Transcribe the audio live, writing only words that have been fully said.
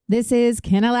This is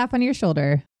Can I Laugh on Your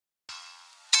Shoulder?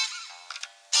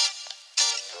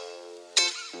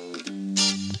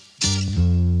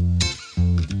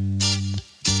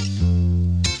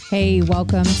 Hey,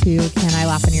 welcome to Can I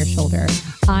Laugh on Your Shoulder?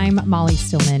 I'm Molly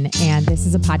Stillman, and this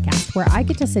is a podcast where I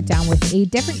get to sit down with a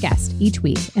different guest each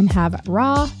week and have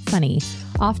raw, funny,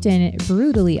 often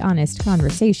brutally honest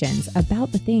conversations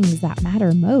about the things that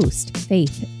matter most: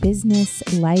 faith, business,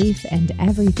 life, and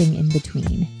everything in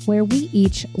between, where we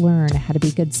each learn how to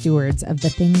be good stewards of the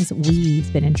things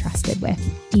we've been entrusted with,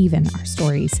 even our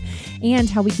stories, and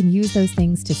how we can use those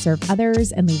things to serve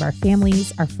others and leave our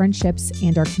families, our friendships,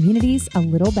 and our communities a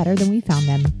little better than we found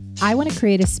them. I want to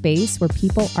create a space where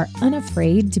people are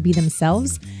unafraid to be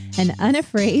themselves and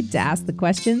unafraid to ask the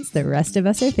questions the rest of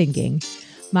us are thinking.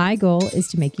 My goal is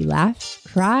to make you laugh,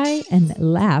 cry, and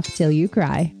laugh till you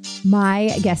cry. My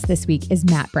guest this week is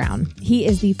Matt Brown. He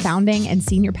is the founding and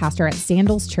senior pastor at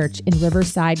Sandals Church in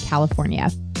Riverside, California.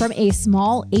 From a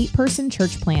small 8-person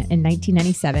church plant in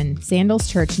 1997,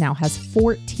 Sandals Church now has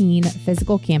 14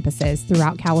 physical campuses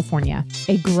throughout California,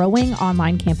 a growing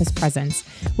online campus presence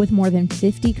with more than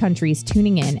 50 countries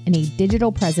tuning in, and a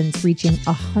digital presence reaching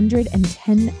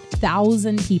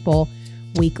 110,000 people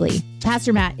weekly.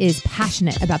 Pastor Matt is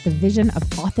passionate about the vision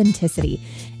of authenticity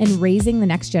and raising the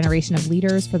next generation of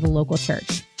leaders for the local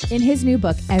church. In his new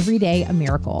book, Every Day a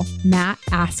Miracle, Matt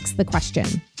asks the question,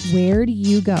 where do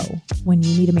you go when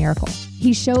you need a miracle?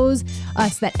 He shows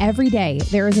us that every day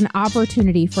there is an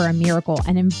opportunity for a miracle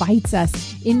and invites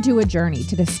us into a journey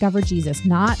to discover Jesus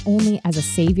not only as a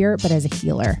savior, but as a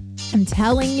healer. I'm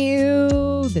telling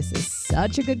you, this is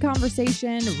such a good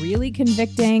conversation, really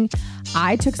convicting.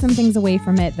 I took some things away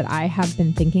from it that I have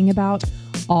been thinking about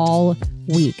all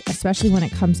week, especially when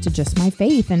it comes to just my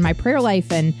faith and my prayer life.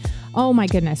 And oh my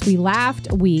goodness, we laughed,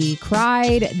 we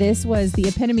cried. This was the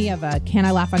epitome of a Can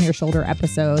I Laugh on Your Shoulder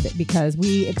episode because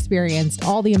we experienced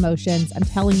all the emotions. I'm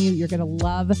telling you, you're going to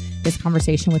love this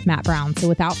conversation with Matt Brown. So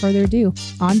without further ado,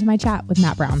 on to my chat with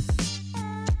Matt Brown.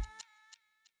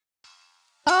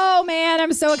 Oh man,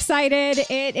 I'm so excited.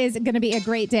 It is going to be a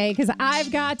great day because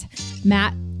I've got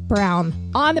Matt Brown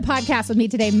on the podcast with me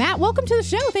today. Matt, welcome to the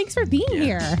show. Thanks for being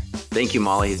here. Thank you,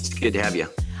 Molly. It's good to have you.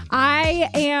 I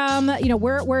am,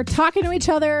 we're talking to each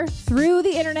other through the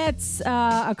internets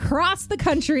across the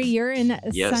country. You're in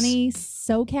sunny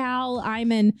SoCal.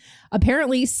 I'm in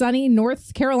apparently sunny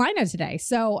North Carolina today.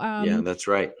 So yeah, that's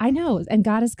right. I know. And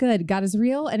God is good. God is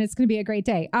real. And it's going to be a great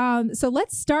day. So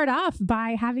let's start off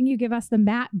by having you give us the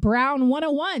Matt Brown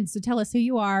 101. So tell us who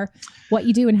you are, what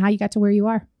you do, and how you got to where you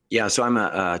are. Yeah, so I'm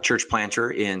a church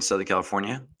planter in Southern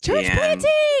California. Planting!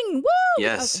 Woo!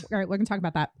 Yes. Oh, all right, we're going to talk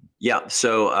about that. Yeah,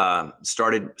 so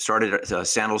started at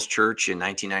Sandals Church in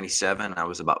 1997. I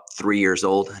was about 3 years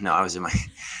old. No, I was in my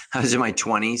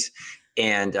 20s,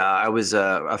 and I was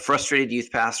a frustrated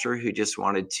youth pastor who just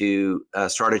wanted to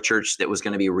start a church that was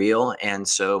going to be real. And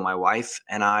so my wife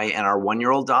and I and our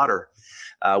 1-year-old daughter,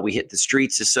 we hit the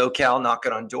streets of SoCal,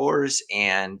 knocking on doors,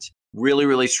 and really,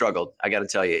 really struggled. I got to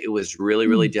tell you, it was really,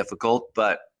 really difficult,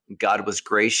 but God was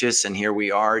gracious. And here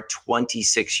we are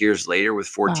 26 years later with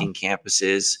 14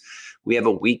 campuses. We have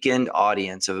a weekend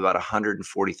audience of about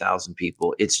 140,000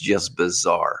 people. It's just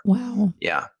bizarre. Wow.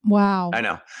 Yeah. Wow. I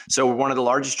know. So we're one of the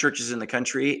largest churches in the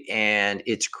country, and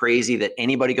it's crazy that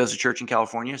anybody goes to church in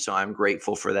California. So I'm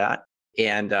grateful for that.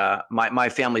 And my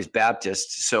family's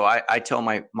Baptist. So I tell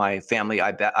my family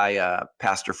I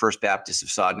pastor First Baptist of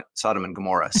Sodom and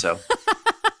Gomorrah. So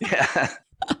yeah.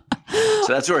 So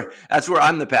that's where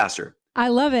I'm the pastor. I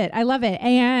love it. I love it.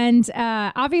 And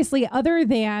obviously, other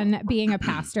than being a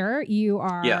pastor, you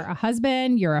are a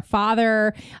husband, you're a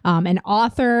father, an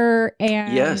author.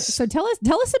 And so tell us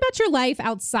about your life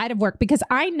outside of work, because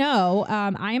I know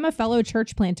I am a fellow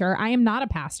church planter. I am not a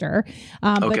pastor,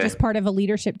 but just part of a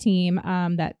leadership team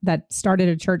that started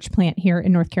a church plant here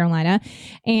in North Carolina.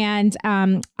 And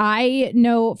I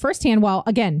know firsthand, well,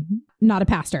 again, not a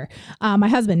pastor. My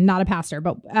husband, not a pastor,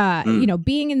 but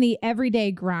being in the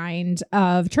everyday grind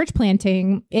of church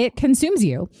planting, it consumes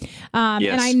you.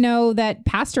 And I know that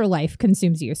pastor life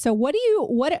consumes you. So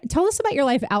tell us about your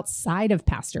life outside of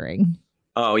pastoring.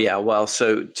 Oh, yeah. Well,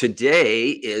 so today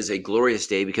is a glorious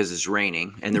day because it's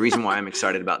raining. And the reason why I'm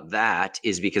excited about that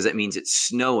is because it means it's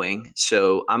snowing.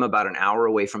 So I'm about an hour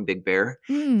away from Big Bear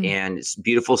and it's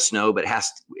beautiful snow, but it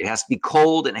has to be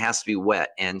cold and it has to be wet.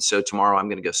 And so tomorrow I'm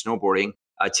going to go snowboarding.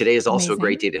 Today is also a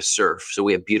great day to surf. So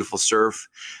we have beautiful surf.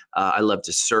 I love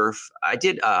to surf. I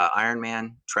did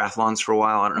Ironman triathlons for a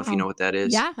while. I don't know if you know what that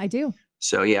is. Yeah, I do.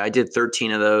 So yeah, I did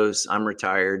 13 of those. I'm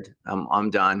retired.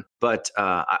 I'm done. But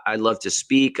I love to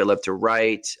speak. I love to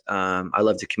write. I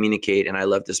love to communicate, and I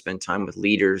love to spend time with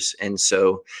leaders. And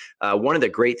so one of the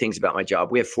great things about my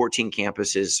job, we have 14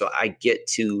 campuses. So I get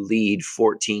to lead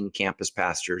 14 campus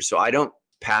pastors. So I don't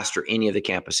pastor any of the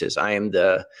campuses. I am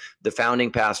the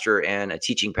founding pastor and a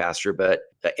teaching pastor, but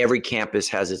every campus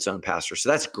has its own pastor. So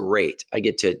that's great. I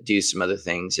get to do some other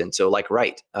things. And so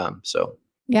write.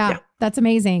 Yeah, that's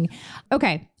amazing.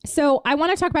 Okay. So I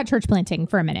want to talk about church planting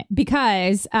for a minute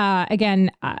because,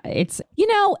 it's,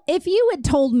 if you had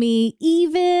told me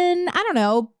even,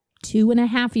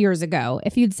 2.5 years ago,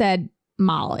 if you'd said,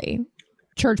 Molly,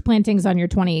 church planting's on your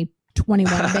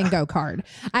 2021 bingo card,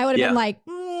 I would have been like,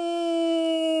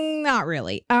 not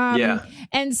really.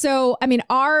 And so,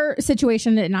 our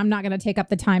situation, and I'm not going to take up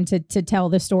the time to tell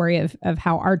the story of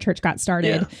how our church got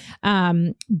started.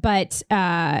 But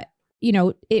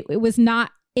it was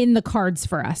not in the cards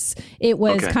for us. It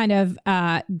was kind of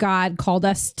God called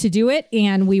us to do it,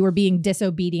 and we were being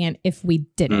disobedient if we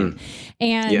didn't.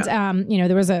 And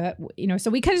there was so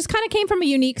we just kind of came from a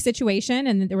unique situation,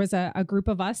 and there was a group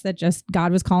of us that just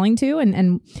God was calling to,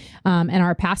 and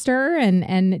our pastor,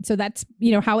 and so that's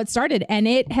how it started, and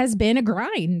it has been a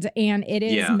grind, and it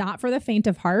is not for the faint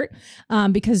of heart,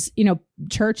 because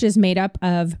church is made up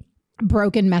of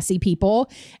broken, messy people.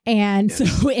 And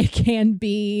so it can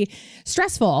be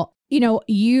stressful.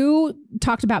 You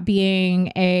talked about being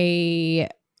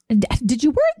did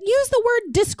you use the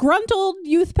word disgruntled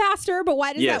youth pastor? But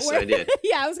why does that word? Yes, I did.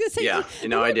 I was going to say,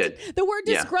 I did. The word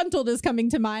disgruntled is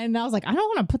coming to mind. And I was like, I don't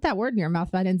want to put that word in your mouth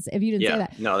if you didn't say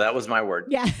that. No, that was my word.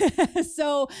 Yeah.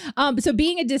 So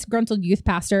being a disgruntled youth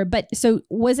pastor, so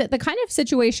was it the kind of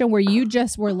situation where you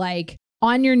just were like,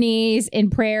 on your knees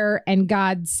in prayer and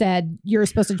God said you're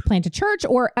supposed to plant a church?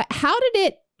 Or how did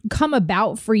it come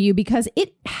about for you? Because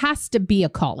it has to be a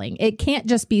calling. It can't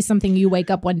just be something you wake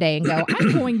up one day and go,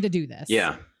 I'm going to do this.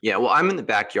 Yeah. Well, I'm in the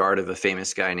backyard of a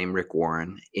famous guy named Rick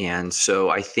Warren. And so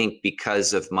I think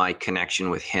because of my connection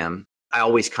with him, I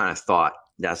always kind of thought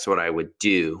that's what I would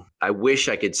do. I wish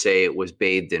I could say it was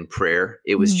bathed in prayer.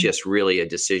 It was just really a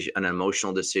decision, an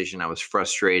emotional decision. I was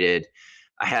frustrated.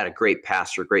 I had a great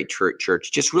pastor, great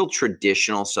church, just real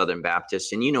traditional Southern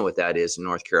Baptist. And you know what that is in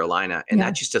North Carolina. And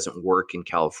that just doesn't work in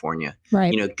California.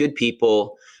 Right. Good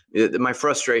people. My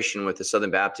frustration with the Southern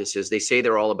Baptists is they say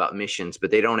they're all about missions, but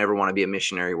they don't ever want to be a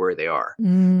missionary where they are.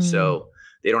 So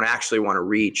they don't actually want to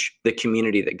reach the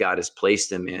community that God has placed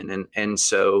them in. And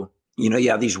so, you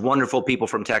have these wonderful people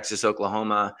from Texas,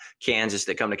 Oklahoma, Kansas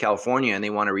that come to California and they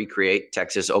want to recreate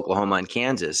Texas, Oklahoma, and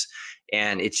Kansas.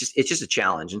 And it's just a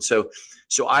challenge. And so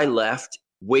I left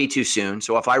way too soon.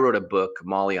 So if I wrote a book,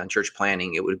 Molly, on church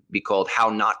planting, it would be called How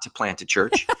Not to Plant a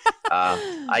Church.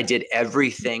 I did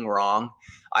everything wrong.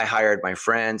 I hired my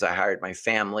friends. I hired my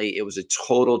family. It was a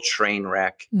total train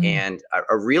wreck. And I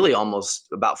really almost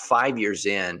about 5 years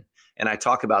in, and I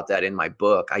talk about that in my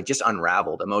book, I just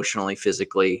unraveled emotionally,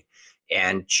 physically,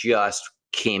 and just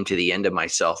came to the end of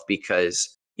myself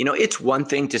because it's one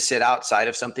thing to sit outside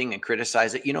of something and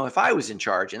criticize it. If I was in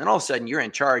charge and then all of a sudden you're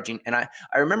in charge. And I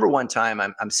remember one time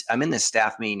I'm in this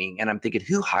staff meeting and I'm thinking,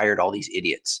 who hired all these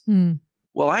idiots?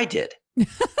 Well, I did.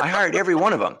 I hired every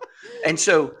one of them. And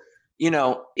so,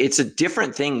 it's a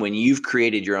different thing when you've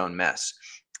created your own mess.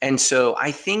 And so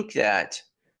I think that,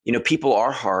 people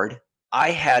are hard.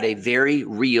 I had a very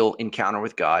real encounter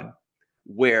with God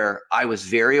where I was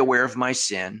very aware of my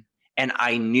sin and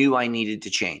I knew I needed to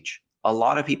change. A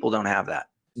lot of people don't have that.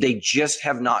 They just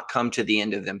have not come to the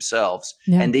end of themselves.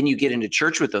 Yeah. And then you get into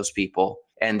church with those people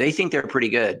and they think they're pretty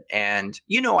good. And,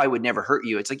 I would never hurt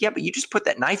you. It's like, yeah, but you just put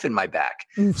that knife in my back.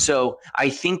 So I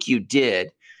think you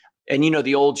did. And,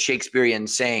 the old Shakespearean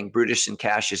saying, Brutus and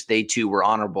Cassius, they too were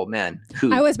honorable men.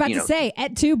 Who I was about to say,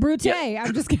 et tu, Brute. Yeah.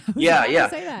 I'm just going to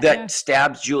say that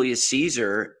stabbed Julius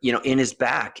Caesar, in his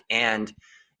back. And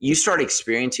you start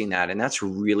experiencing that, and that's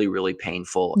really, really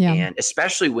painful. Yeah. And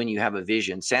especially when you have a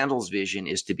vision. Sandal's vision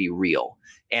is to be real.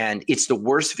 And it's the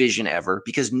worst vision ever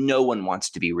because no one wants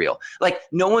to be real. Like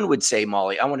no one would say,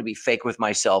 Molly, I want to be fake with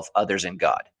myself, others, and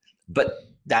God. But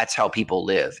that's how people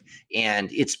live.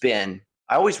 And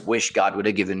I always wish God would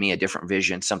have given me a different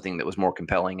vision, something that was more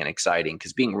compelling and exciting,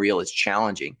 because being real is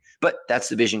challenging. But that's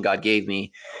the vision God gave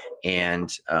me.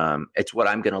 And it's what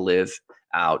I'm going to live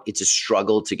out. It's a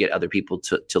struggle to get other people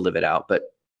to live it out. But,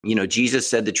 Jesus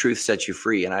said the truth sets you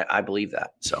free. And I believe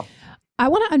that. So I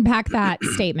want to unpack that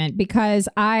statement because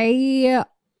I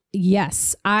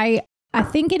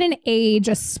think in an age,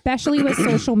 especially with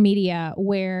social media,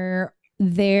 where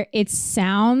it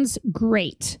sounds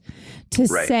great to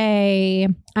Right. say,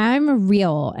 I'm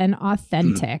real and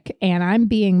authentic and I'm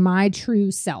being my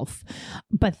true self.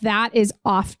 But that is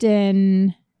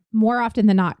more often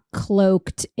than not,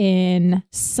 cloaked in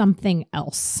something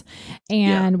else.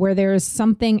 And where there's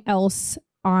something else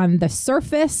on the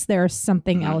surface, there's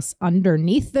something else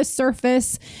underneath the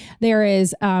surface. There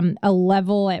is a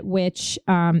level at which,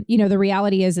 the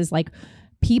reality is like,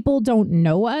 people don't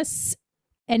know us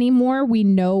anymore. We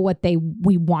know what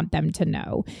we want them to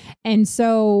know. And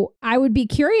so I would be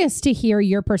curious to hear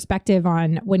your perspective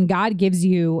on when God gives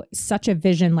you such a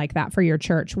vision like that for your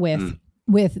church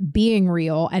with being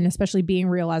real, and especially being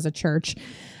real as a church,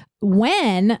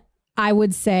 when I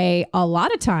would say a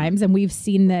lot of times, and we've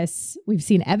seen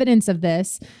evidence of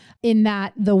this, in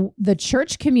that the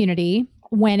church community,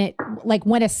 when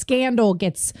a scandal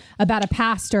gets about a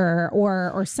pastor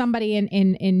or somebody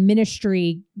in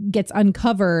ministry gets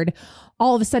uncovered,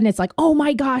 all of a sudden it's like, oh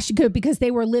my gosh, good, because they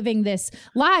were living this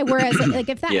lie. Whereas like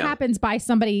if that happens by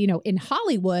somebody, in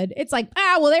Hollywood, it's like,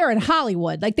 well, they were in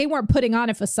Hollywood. Like they weren't putting on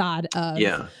a facade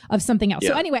of something else.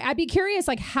 So anyway, I'd be curious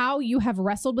like how you have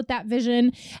wrestled with that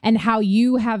vision and how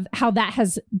that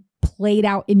has played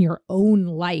out in your own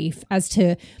life as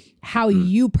to how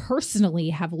you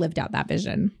personally have lived out that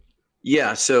vision.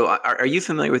 Yeah. So are you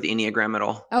familiar with Enneagram at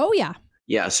all? Oh yeah.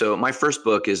 Yeah. So my first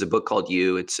book is a book called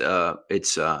You. It's on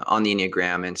the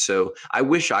Enneagram. And so I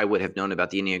wish I would have known about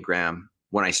the Enneagram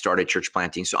when I started church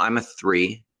planting. So I'm a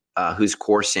 3 whose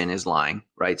core sin is lying,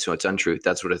 right? So it's untruth.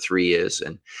 That's what a 3 is.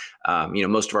 And,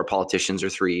 most of our politicians are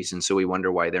 3s. And so we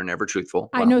wonder why they're never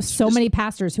truthful. I know so many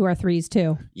pastors who are 3s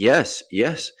too. Yes.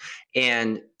 Yes.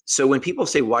 And so when people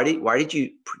say, why did you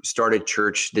start a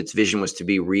church that's vision was to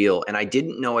be real? And I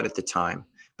didn't know it at the time,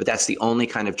 but that's the only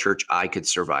kind of church I could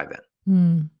survive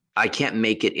in. I can't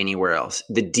make it anywhere else.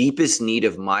 The deepest need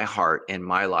of my heart and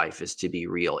my life is to be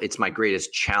real. It's my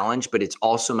greatest challenge, but it's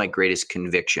also my greatest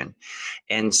conviction.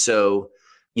 And so,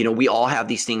 we all have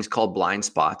these things called blind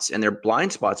spots, and they're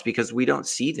blind spots because we don't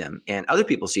see them, and other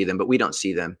people see them, but we don't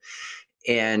see them.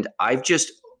 And I've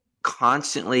just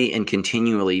constantly and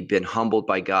continually been humbled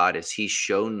by God as he's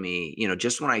shown me,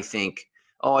 just when I think,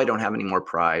 oh, I don't have any more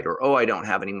pride, or, oh, I don't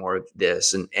have any more of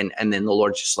this. And then the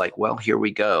Lord's just like, well, here we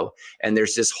go. And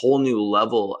there's this whole new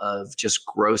level of just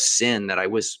gross sin that I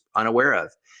was unaware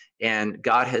of. And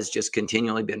God has just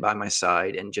continually been by my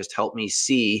side and just helped me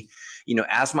see,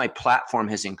 as my platform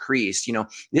has increased,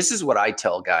 this is what I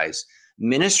tell guys: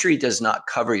 ministry does not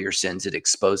cover your sins, it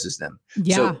exposes them.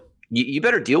 Yeah. So you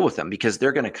better deal with them because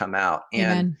they're going to come out.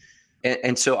 And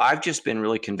so I've just been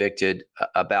really convicted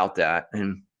about that.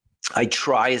 And I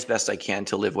try as best I can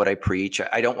to live what I preach.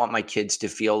 I don't want my kids to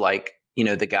feel like,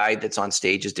 the guy that's on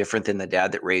stage is different than the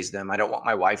dad that raised them. I don't want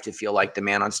my wife to feel like the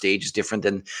man on stage is different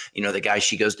than, the guy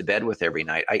she goes to bed with every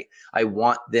night. I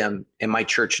want them, and my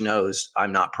church knows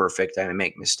I'm not perfect. I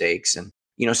make mistakes. And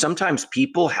sometimes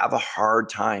people have a hard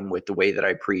time with the way that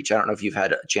I preach. I don't know if you've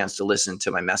had a chance to listen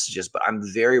to my messages, but I'm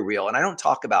very real. And I don't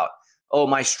talk about,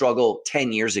 my struggle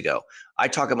 10 years ago. I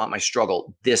talk about my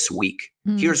struggle this week.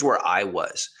 Here's where I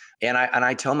was. And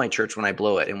I tell my church when I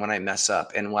blow it and when I mess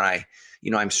up and when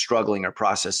I'm struggling or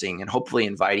processing, and hopefully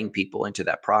inviting people into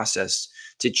that process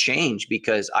to change,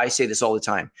 because I say this all the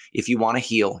time. If you want to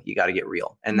heal, you got to get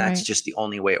real. And that's just the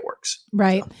only way it works.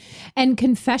 Right. So. And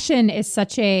confession is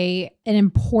such an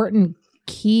important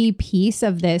key piece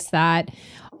of this that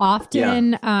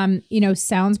often,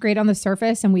 sounds great on the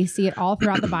surface. And we see it all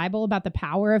throughout the Bible about the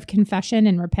power of confession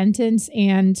and repentance.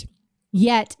 And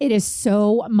yet it is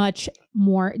so much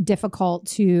more difficult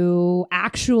to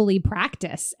actually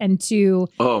practice and to...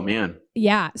 Oh, man.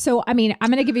 Yeah. So, I'm going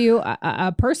to give you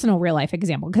a personal real life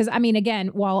example because, again,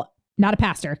 while not a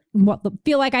pastor,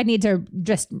 feel like I need to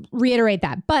just reiterate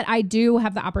that, but I do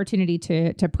have the opportunity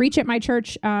to preach at my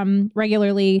church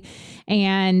regularly.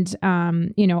 And,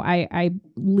 I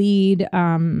lead,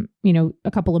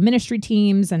 a couple of ministry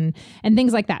teams and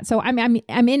things like that. So I'm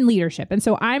in leadership. And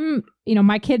so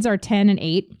my kids are 10 and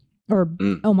 8 or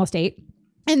almost 8.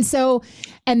 And so,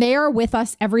 and they are with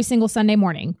us every single Sunday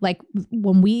morning. Like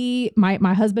when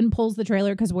my husband pulls the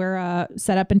trailer because we're a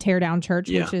set up and tear down church,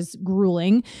 which is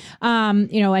grueling.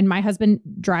 And my husband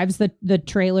drives the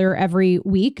trailer every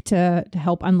week to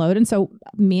help unload. And so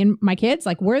me and my kids,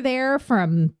 like we're there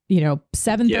from,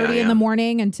 7:30 in the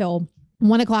morning until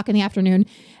 1:00 in the afternoon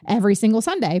every single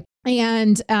Sunday.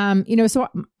 And, so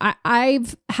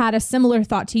I've had a similar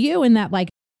thought to you in that, like,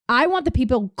 I want the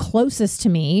people closest to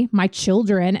me, my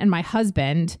children and my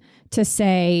husband, to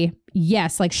say,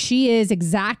 yes, like she is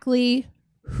exactly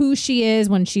who she is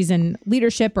when she's in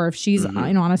leadership or if she's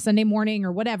on a Sunday morning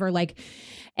or whatever. Like,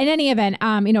 in any event,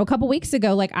 a couple weeks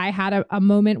ago, like I had a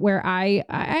moment where I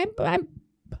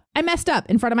messed up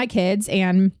in front of my kids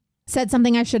and said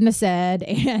something I shouldn't have said.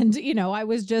 And, I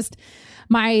was just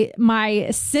my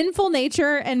sinful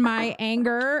nature and my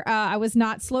anger. I was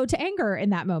not slow to anger in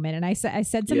that moment. And I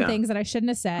said some things that I shouldn't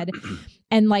have said.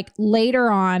 And like later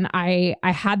on, I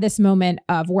had this moment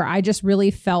of where I just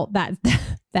really felt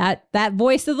that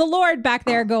voice of the Lord back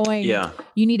there going,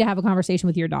 you need to have a conversation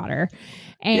with your daughter.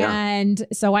 And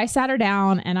so I sat her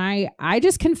down and I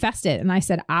just confessed it. And I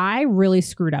said, I really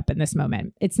screwed up in this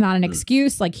moment. It's not an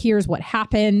excuse. Like, here's what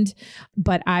happened,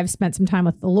 but I've spent some time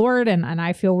with the Lord and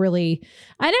I feel really,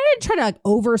 and I didn't try to like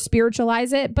over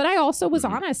spiritualize it, but I also was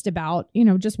honest about,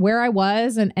 just where I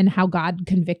was and how God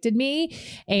convicted me.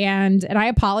 And I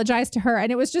apologized to her.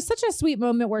 And it was just such a sweet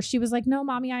moment where she was like, no,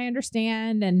 mommy, I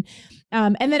understand. And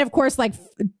then of course, like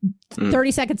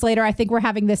 30 seconds later, I think we're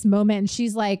having this moment and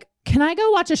she's like, can I go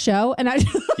watch a show? And I,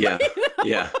 so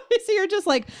you're just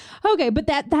like, okay, but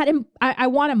I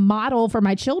want to model for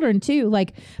my children too,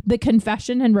 like the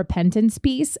confession and repentance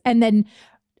piece, and then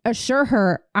assure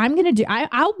her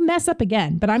I'll mess up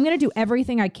again, but I'm going to do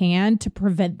everything I can to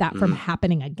prevent that from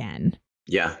happening again.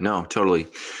 Yeah, no, totally.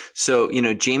 So,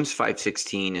 James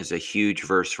 5:16 is a huge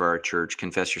verse for our church.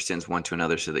 Confess your sins one to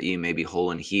another so that you may be whole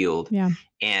and healed. Yeah.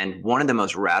 And one of the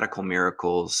most radical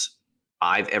miracles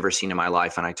I've ever seen in my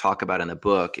life, and I talk about in the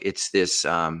book, it's this,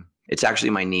 it's actually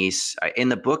my niece. In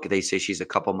the book, they say she's a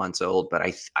couple months old, but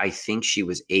I think she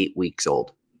was 8 weeks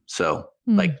old. So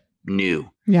like new.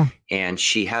 Yeah. And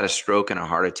she had a stroke and a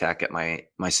heart attack at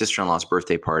my sister-in-law's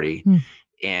birthday party.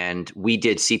 And we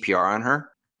did CPR on her.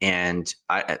 And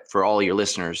for all your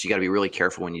listeners, you got to be really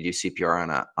careful when you do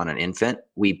CPR on an infant.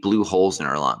 We blew holes in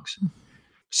her lungs.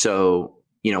 So,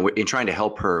 in trying to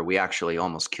help her, we actually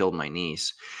almost killed my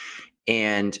niece.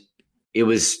 And it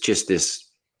was just this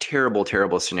terrible,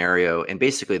 terrible scenario. And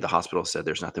basically the hospital said,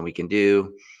 there's nothing we can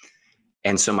do.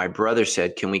 And so my brother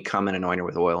said, can we come and anoint her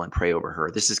with oil and pray over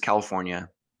her? This is California.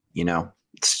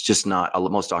 It's just not,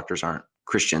 most doctors aren't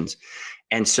Christians.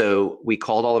 And so we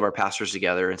called all of our pastors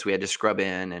together. And so we had to scrub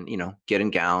in and, get in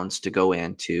gowns to go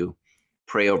in to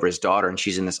pray over his daughter. And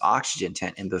she's in this oxygen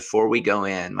tent. And before we go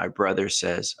in, my brother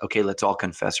says, okay, let's all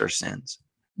confess our sins.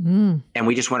 And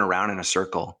we just went around in a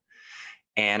circle.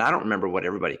 And I don't remember what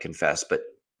everybody confessed, but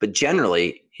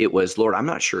generally it was, Lord, I'm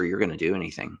not sure you're going to do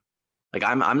anything. Like,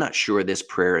 I'm not sure this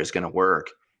prayer is going to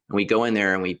work. And we go in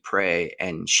there and we pray,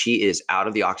 and she is out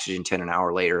of the oxygen tent an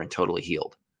hour later and totally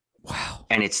healed. Wow.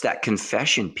 And it's that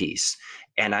confession piece.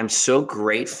 And I'm so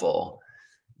grateful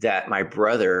that my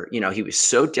brother, he was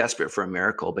so desperate for a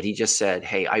miracle, but he just said,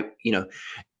 hey,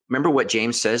 remember what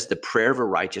James says, the prayer of a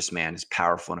righteous man is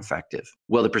powerful and effective.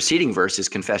 Well, the preceding verse is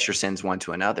confess your sins one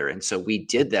to another. And so we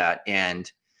did that.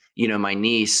 And, my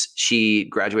niece, she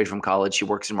graduated from college. She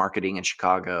works in marketing in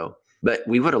Chicago, but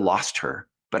we would have lost her.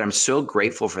 But I'm so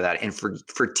grateful for that. And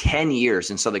for 10 years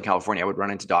in Southern California, I would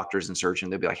run into doctors and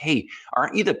surgeons. They'd be like, hey,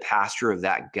 aren't you the pastor of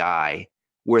that guy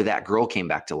where that girl came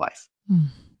back to life?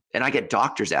 And I get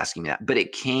doctors asking me that, but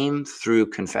it came through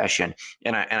confession.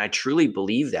 And I truly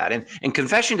believe that. And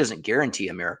confession doesn't guarantee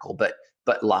a miracle,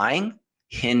 but lying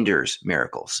hinders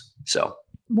miracles. So,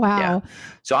 wow. Yeah.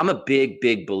 So I'm a big,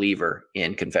 big believer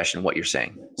in confession, what you're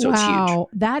saying. So it's huge.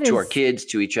 That is, to our kids,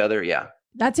 to each other. Yeah.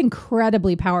 That's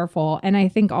incredibly powerful. And I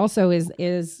think also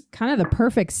is kind of the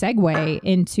perfect segue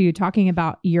into talking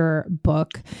about your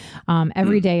book,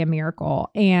 Every Day a Miracle.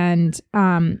 And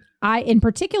in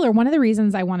particular, one of the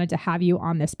reasons I wanted to have you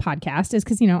on this podcast is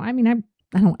because,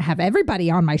 I don't have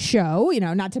everybody on my show,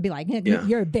 not to be like,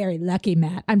 you're very lucky,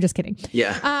 Matt. I'm just kidding.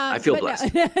 Yeah, I feel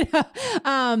blessed.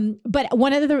 But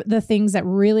one of the things that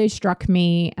really struck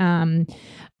me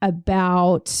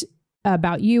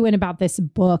about you and about this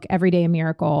book, Every Day a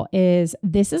Miracle, is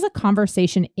this is a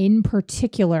conversation in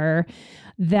particular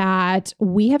that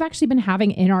we have actually been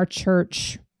having in our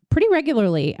church pretty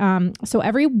regularly. So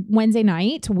every Wednesday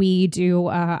night we do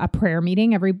a prayer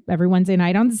meeting. Every Wednesday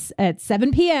night at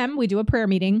 7 p.m. we do a prayer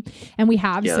meeting, and we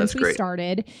have since we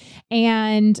started.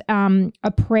 And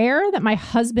a prayer that my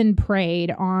husband prayed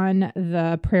on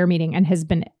the prayer meeting and has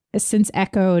been since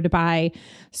echoed by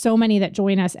so many that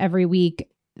join us every week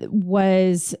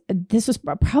was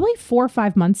probably 4 or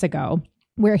 5 months ago,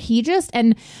 where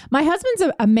and my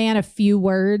husband's a man of few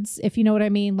words, if you know what I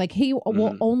mean. Like he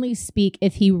will only speak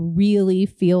if he really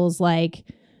feels like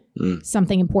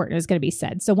something important is going to be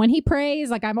said. So when he prays,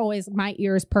 like my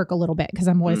ears perk a little bit because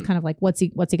I'm always kind of like, what's he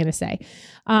going to say?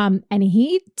 And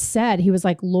he said, he was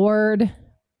like, Lord,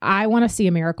 I want to see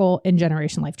a miracle in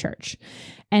Generation Life Church.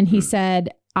 And he said,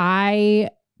 I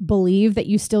believe that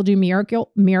you still do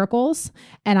miracles.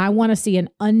 And I want to see an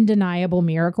undeniable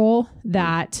miracle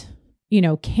that,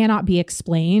 cannot be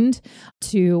explained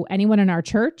to anyone in our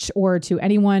church or to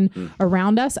anyone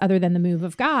around us other than the move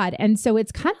of God. And so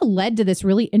it's kind of led to this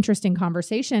really interesting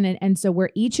conversation. And so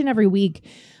we're each and every week,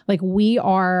 like we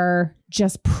are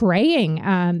just praying,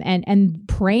 and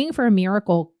praying for a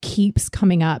miracle keeps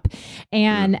coming up.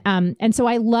 And so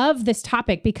I love this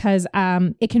topic because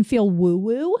it can feel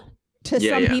woo-woo to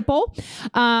some people.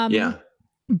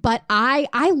 But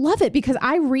I love it because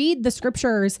I read the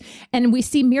scriptures and we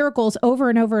see miracles over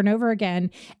and over and over again.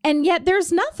 And yet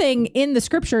there's nothing in the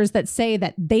scriptures that say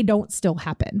that they don't still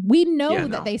happen. We know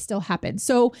that they still happen.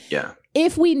 So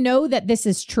if we know that this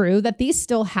is true, that these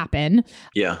still happen,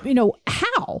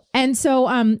 how? And so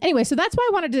anyway, so that's why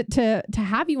I wanted to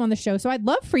have you on the show. So I'd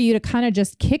love for you to kind of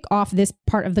just kick off this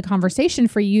part of the conversation,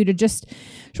 for you to just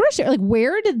sort of share, like,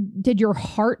 where did your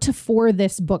heart for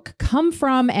this book come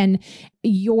from, and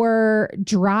your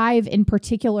drive in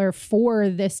particular for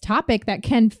this topic that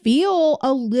can feel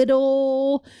a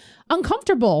little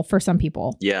uncomfortable for some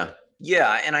people. Yeah.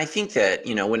 And I think that,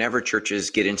 whenever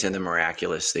churches get into the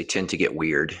miraculous, they tend to get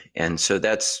weird. And so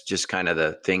that's just kind of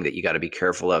the thing that you got to be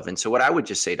careful of. And so what I would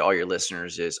just say to all your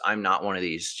listeners is, I'm not one of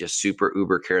these just super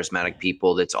uber charismatic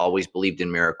people that's always believed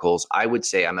in miracles. I would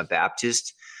say I'm a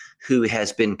Baptist who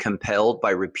has been compelled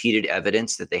by repeated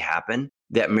evidence that they happen,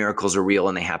 that miracles are real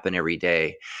and they happen every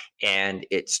day. And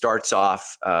it starts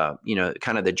off,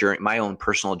 kind of the journey, my own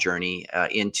personal journey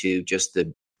into just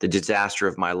the disaster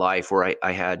of my life, where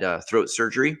I had throat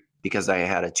surgery because I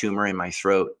had a tumor in my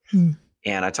throat.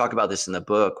 And I talk about this in the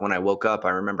book. When I woke up,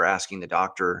 I remember asking the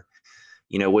doctor,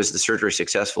 was the surgery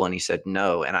successful? And he said,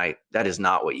 no. And that is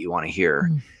not what you want to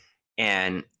hear.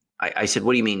 And I said,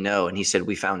 what do you mean no? And he said,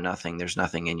 we found nothing. There's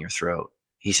nothing in your throat.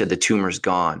 He said, the tumor's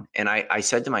gone. And I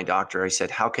said to my doctor, I said,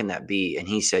 how can that be? And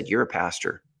he said, you're a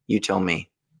pastor. You tell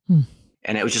me.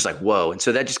 And it was just like, whoa. And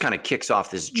so that just kind of kicks off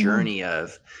this journey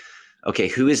of, okay,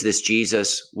 who is this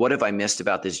Jesus? What have I missed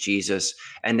about this Jesus?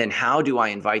 And then how do I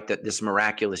invite this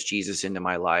miraculous Jesus into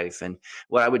my life? And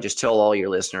what I would just tell all your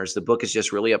listeners, the book is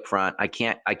just really upfront. I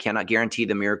cannot guarantee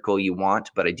the miracle you want,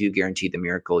 but I do guarantee the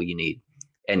miracle you need.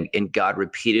 And God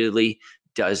repeatedly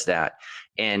does that.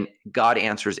 And God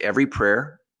answers every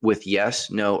prayer with yes,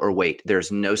 no, or wait.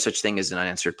 There's no such thing as an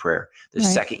unanswered prayer. The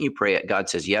second you pray it, God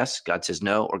says yes, God says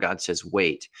no, or God says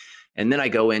wait. And then I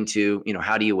go into,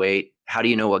 how do you wait? How do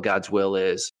you know what God's will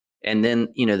is? And then,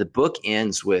 the book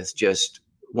ends with just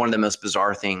one of the most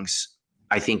bizarre things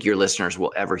I think your listeners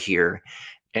will ever hear.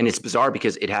 And it's bizarre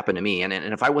because it happened to me. And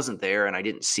if I wasn't there and I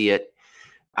didn't see it,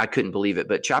 I couldn't believe it.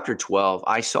 But chapter 12,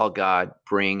 I saw God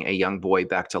bring a young boy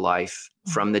back to life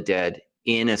from the dead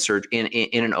in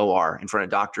an OR, in front of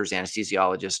doctors,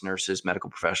 anesthesiologists, nurses, medical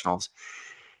professionals.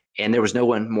 And there was no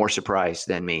one more surprised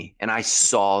than me. And I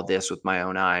saw this with my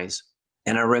own eyes.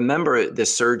 And I remember the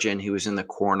surgeon who was in the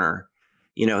corner.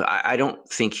 I don't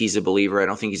think he's a believer. I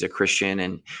don't think he's a Christian.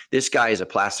 And this guy is a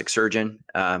plastic surgeon.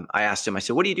 I asked him, I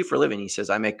said, what do you do for a living? He says,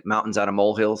 I make mountains out of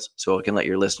molehills. So I can let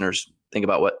your listeners think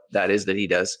about what that is that he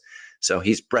does. So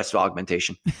he's breast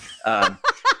augmentation.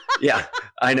 Yeah,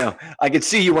 I know. I could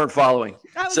see you weren't following.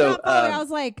 I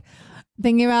was like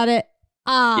thinking about it.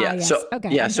 Yes. So,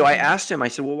 okay. So I asked him, I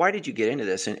said, well, why did you get into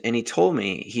this? And he told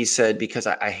me, he said, because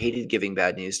I hated giving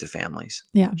bad news to families.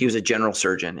 Yeah. He was a general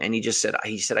surgeon. And he said,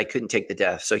 I couldn't take the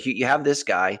death. So you have this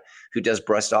guy who does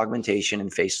breast augmentation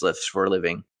and facelifts for a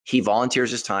living. He volunteers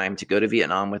his time to go to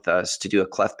Vietnam with us to do a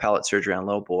cleft palate surgery on a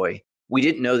little boy. We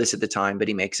didn't know this at the time, but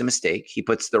he makes a mistake. He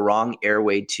puts the wrong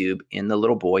airway tube in the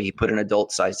little boy. He put an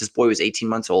adult size. This boy was 18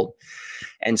 months old.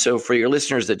 And so for your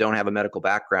listeners that don't have a medical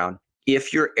background,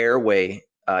 if your airway,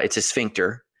 it's a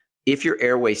sphincter. If your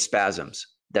airway spasms,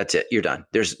 that's it. You're done.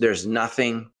 There's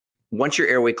nothing. Once your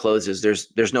airway closes,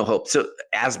 there's no hope. So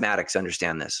asthmatics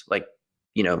understand this. Like,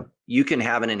 you can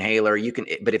have an inhaler,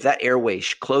 but if that airway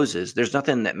closes, there's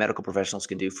nothing that medical professionals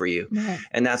can do for you. Right.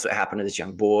 And that's what happened to this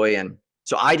young boy. And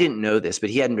so I didn't know this,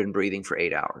 but he hadn't been breathing for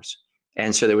 8 hours.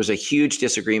 And so there was a huge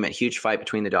disagreement, huge fight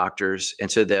between the doctors.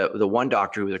 And so the one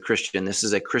doctor who was a Christian, this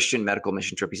is a Christian medical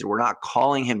mission trip. He said, we're not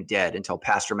calling him dead until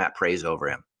Pastor Matt prays over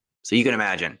him. So you can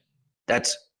imagine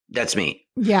that's me.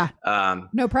 Yeah.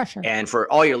 No pressure. And for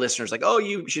all your listeners, like, oh,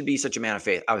 you should be such a man of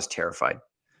faith. I was terrified,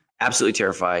 absolutely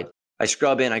terrified. I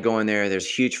scrub in, I go in there. There's a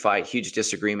huge fight, huge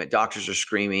disagreement. Doctors are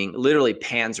screaming, literally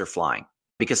pans are flying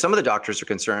because some of the doctors are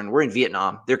concerned. We're in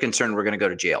Vietnam. They're concerned we're going to go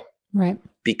to jail. Right.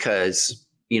 Because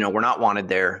we're not wanted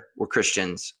there. We're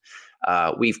Christians.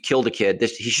 We've killed a kid.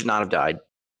 He should not have died.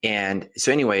 And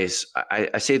so anyways,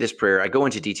 I say this prayer. I go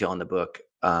into detail in the book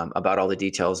about all the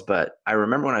details, but I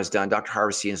remember when I was done, Dr.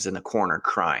 Harbison is in the corner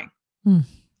crying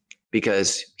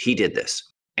because he did this.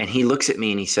 And he looks at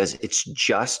me and he says, it's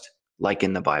just like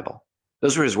in the Bible.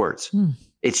 Those were his words.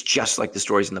 It's just like the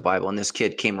stories in the Bible. And this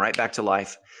kid came right back to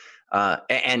life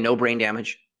and no brain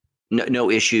damage, no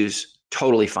issues,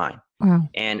 totally fine. Wow.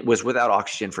 And was without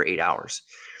oxygen for 8 hours.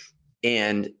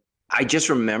 And I just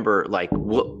remember, like,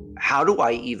 how do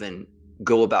I even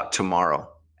go about tomorrow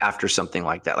after something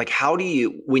like that? Like, how do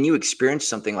you, when you experience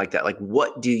something like that, like,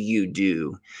 what do you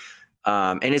do?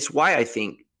 And it's why I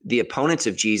think the opponents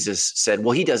of Jesus said,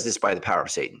 well, he does this by the power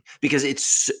of Satan, because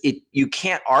you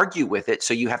can't argue with it.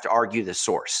 So you have to argue the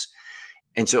source.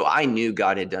 And so I knew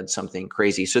God had done something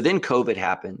crazy. So then COVID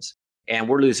happens. And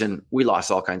we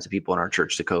lost all kinds of people in our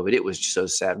church to COVID. It was just so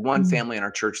sad. One family in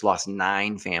our church lost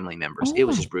 9 family members. It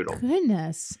was just brutal.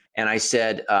 Goodness. And I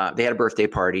said, they had a birthday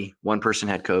party. One person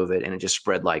had COVID and it just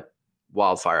spread like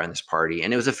wildfire in this party.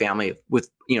 And it was a family with,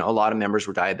 a lot of members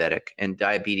were diabetic, and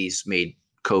diabetes made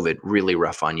COVID really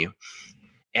rough on you.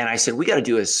 And I said, we got to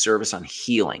do a service on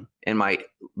healing. And my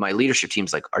leadership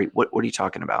team's like, what are you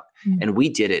talking about? And we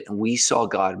did it. And we saw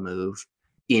God move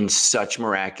in such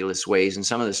miraculous ways. And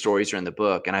some of the stories are in the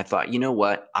book. And I thought, you know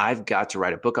what, I've got to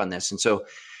write a book on this. And so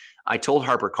I told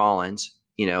HarperCollins,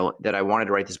 that I wanted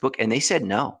to write this book. And they said,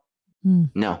 no,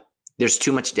 there's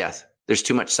too much death. There's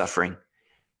too much suffering.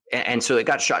 And so it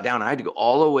got shot down. I had to go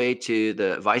all the way to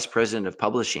the vice president of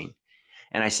publishing.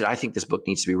 And I said, I think this book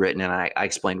needs to be written. And I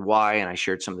explained why, and I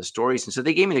shared some of the stories. And so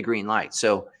they gave me the green light.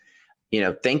 So,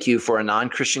 thank you for a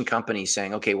non-Christian company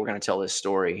saying, okay, we're going to tell this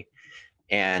story.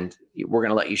 And we're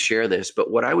going to let you share this.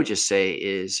 But what I would just say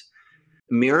is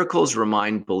miracles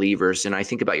remind believers. And I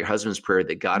think about your husband's prayer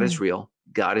that God is real,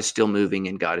 God is still moving,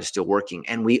 and God is still working.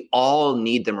 And we all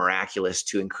need the miraculous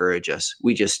to encourage us.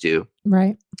 We just do.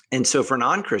 Right. And so for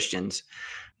non-Christians,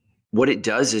 what it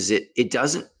does is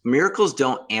miracles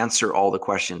don't answer all the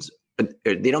questions.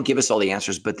 They don't give us all the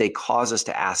answers, but they cause us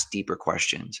to ask deeper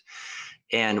questions.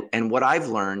 And what I've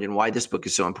learned, and why this book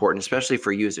is so important, especially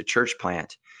for you as a church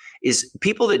plant, is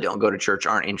people that don't go to church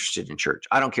aren't interested in church.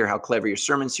 I don't care how clever your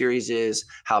sermon series is,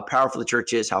 how powerful the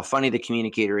church is, how funny the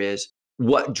communicator is.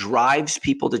 What drives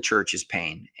people to church is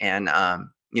pain. And,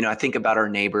 I think about our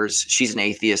neighbors. She's an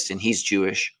atheist and he's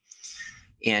Jewish,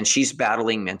 and she's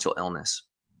battling mental illness.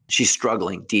 She's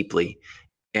struggling deeply.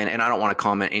 And I don't want to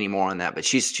comment any more on that, but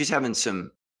she's having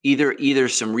some, either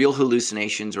some real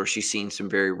hallucinations, or she's seen some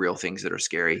very real things that are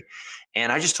scary.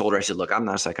 And I just told her, I said, look, I'm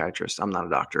not a psychiatrist. I'm not a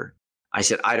doctor. I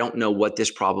said, I don't know what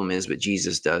this problem is, but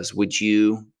Jesus does. Would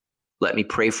you let me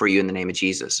pray for you in the name of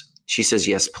Jesus? She says,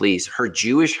 yes, please. Her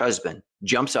Jewish husband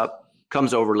jumps up,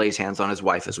 comes over, lays hands on his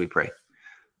wife as we pray.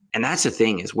 And that's the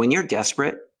thing, is when you're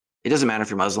desperate, it doesn't matter if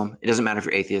you're Muslim. It doesn't matter if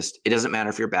you're atheist. It doesn't matter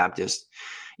if you're Baptist.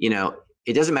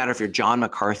 It doesn't matter if you're John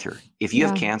MacArthur. If you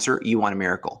have cancer, you want a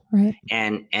miracle. Right.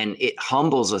 And it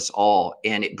humbles us all,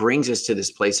 and it brings us to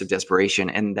this place of desperation.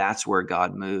 And that's where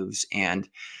God moves. And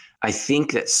I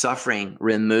think that suffering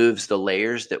removes the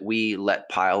layers that we let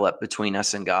pile up between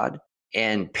us and God,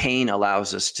 and pain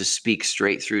allows us to speak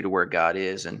straight through to where God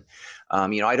is. And,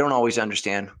 I don't always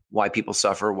understand why people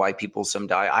suffer, why some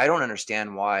die. I don't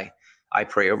understand why I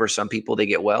pray over some people, they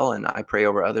get well, and I pray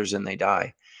over others and they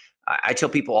die. I tell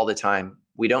people all the time,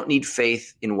 we don't need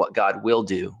faith in what God will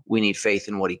do. We need faith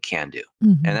in what he can do.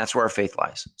 And that's where our faith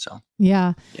lies. So,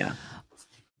 yeah.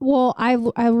 Well,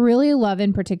 I really love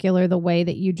in particular the way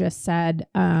that you just said,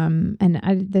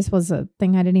 this was a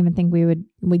thing I didn't even think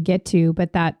we'd get to,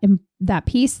 but that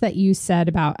piece that you said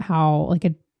about how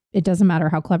it doesn't matter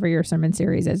how clever your sermon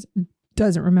series is,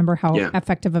 doesn't remember how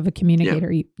effective of a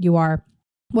communicator you are.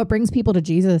 What brings people to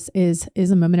Jesus is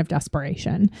a moment of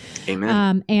desperation.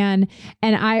 Amen. And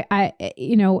I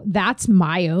that's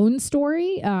my own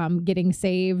story. Getting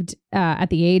saved at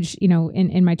the age,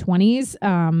 in my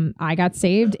 20s, I got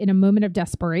saved in a moment of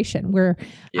desperation where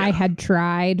I had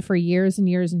tried for years and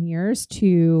years and years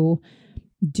to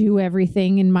do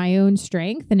everything in my own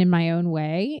strength and in my own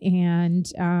way,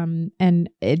 and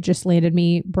it just landed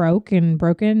me broken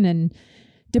and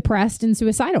depressed and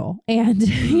suicidal. And,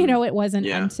 it wasn't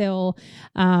until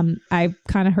I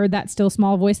kind of heard that still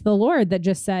small voice of the Lord that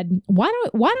just said, why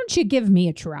don't you give me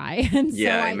a try? And so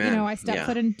I stepped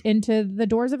foot into the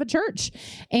doors of a church,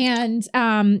 and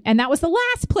that was the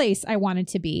last place I wanted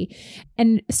to be.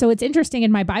 And so it's interesting,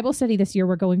 in my Bible study this year,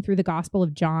 we're going through the Gospel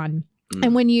of John.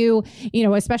 And when you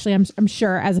especially I'm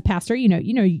sure as a pastor, you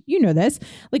know this,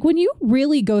 like when you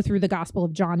really go through the Gospel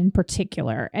of John in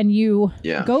particular, and you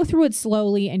go through it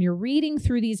slowly, and you're reading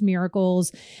through these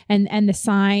miracles and the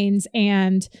signs,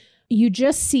 and you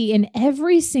just see in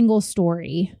every single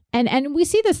story, and we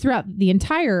see this throughout the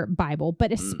entire Bible,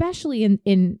 but especially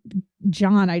in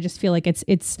John, I just feel like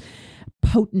it's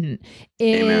potent,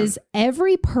 is Amen.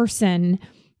 Every person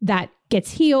that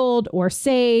gets healed or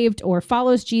saved or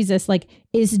follows Jesus, like,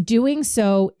 is doing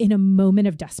so in a moment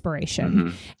of desperation.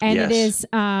 Mm-hmm. And yes. It is,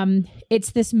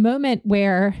 it's this moment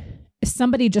where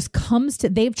somebody just comes to,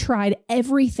 they've tried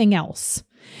everything else.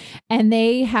 And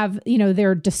they have,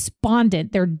 they're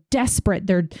despondent, they're desperate,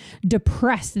 they're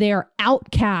depressed, they're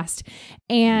outcast.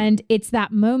 And it's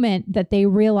that moment that they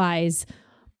realize,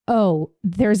 oh,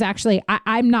 there's actually,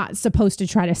 I'm not supposed to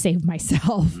try to save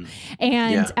myself.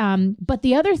 And, but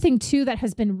the other thing too, that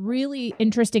has been really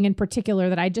interesting in particular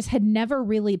that I just had never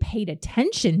really paid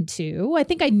attention to, I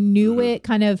think I knew it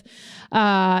kind of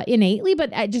innately, but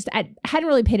I hadn't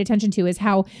really paid attention to, is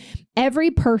how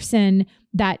every person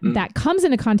that comes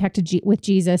into contact with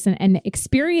Jesus and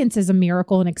experiences a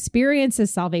miracle and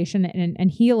experiences salvation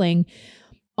and healing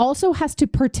also has to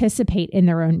participate in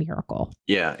their own miracle.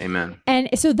 Yeah. Amen. And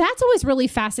so that's always really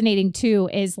fascinating too,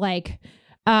 is like,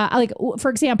 for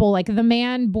example, like the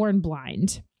man born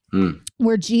blind,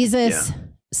 where Jesus,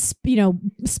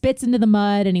 spits into the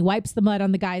mud and he wipes the mud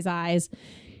on the guy's eyes.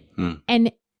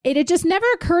 And it had just never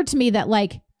occurred to me that,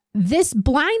 like, this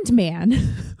blind man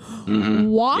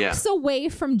walks away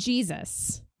from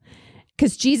Jesus,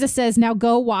 because Jesus says, now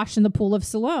go wash in the pool of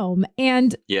Siloam.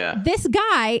 And this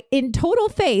guy in total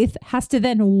faith has to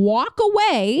then walk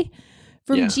away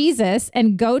from Jesus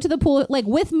and go to the pool, like,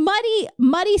 with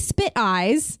muddy spit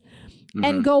eyes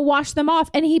and go wash them off.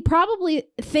 And he probably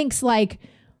thinks, like,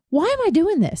 why am I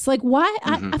doing this? Like, why?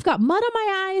 I've got mud on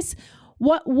my eyes.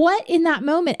 What in that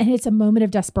moment? And it's a moment of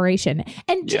desperation.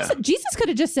 And Jesus could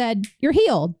have just said, you're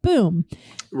healed. Boom.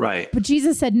 Right. But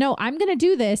Jesus said, no, I'm going to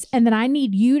do this. And then I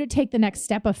need you to take the next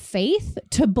step of faith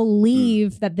to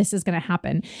believe that this is going to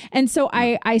happen. And so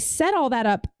I set all that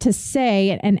up to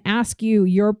say and ask you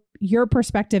your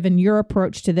perspective and your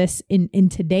approach to this in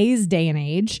today's day and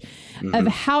age of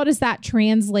how does that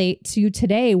translate to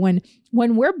today when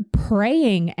we're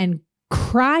praying and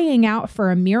crying out for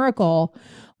a miracle.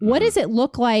 What does it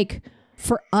look like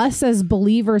for us as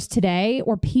believers today,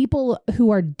 or people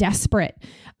who are desperate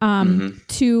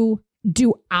to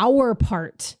do our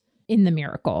part in the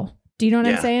miracle? Do you know what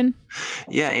I'm saying?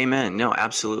 Yeah, amen. No,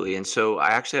 absolutely. And so I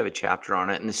actually have a chapter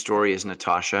on it, and the story is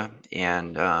Natasha,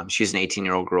 and she's an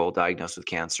 18-year-old girl diagnosed with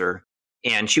cancer.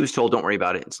 And she was told, don't worry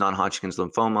about it. It's non-Hodgkin's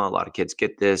lymphoma. A lot of kids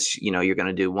get this. You're going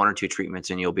to do 1 or 2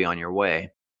 treatments and you'll be on your way.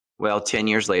 Well, 10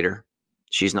 years later,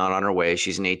 she's not on her way.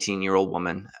 She's an 18-year-old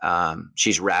woman.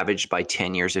 She's ravaged by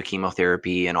 10 years of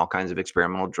chemotherapy and all kinds of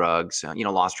experimental drugs,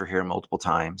 lost her hair multiple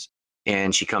times.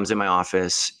 And she comes in my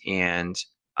office, and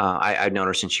I've known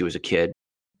her since she was a kid.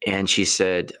 And she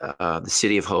said, the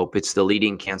City of Hope, it's the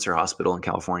leading cancer hospital in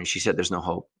California. She said, there's no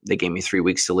hope. They gave me 3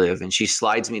 weeks to live. And she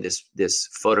slides me this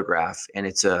photograph, and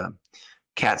it's a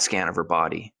CAT scan of her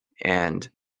body. And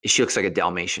she looks like a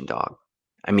Dalmatian dog.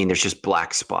 I mean, there's just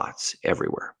black spots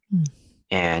everywhere.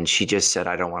 And she just said,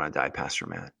 I don't want to die, Pastor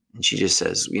Matt. And she just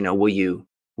says, will you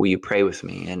pray with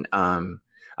me? And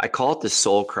I call it the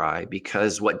soul cry,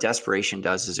 because what desperation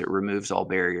does is it removes all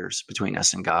barriers between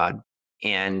us and God.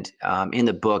 And in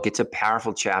the book, it's a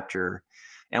powerful chapter.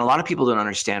 And a lot of people don't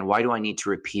understand, why do I need to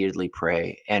repeatedly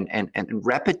pray? And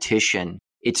repetition,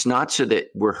 it's not so that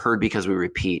we're heard because we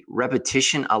repeat.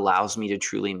 Repetition allows me to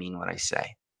truly mean what I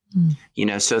say.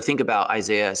 So think about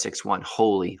Isaiah 6:1,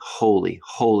 holy, holy,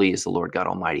 holy is the Lord God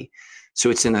Almighty. So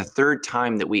it's in the third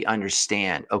time that we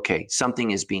understand, okay,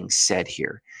 something is being said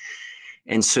here.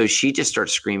 And so she just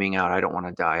starts screaming out, I don't want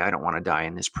to die. I don't want to die,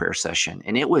 in this prayer session.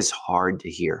 And it was hard to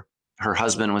hear. Her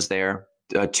husband was there.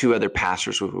 2 other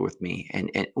pastors were with me,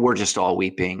 and we're just all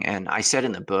weeping. And I said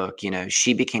in the book,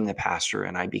 she became the pastor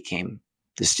and I became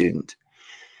the student.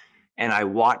 And I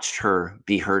watched her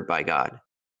be heard by God.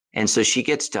 And so she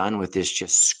gets done with this,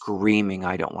 just screaming,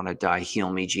 I don't want to die,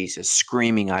 heal me, Jesus.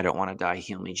 Screaming, I don't want to die,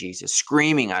 heal me, Jesus.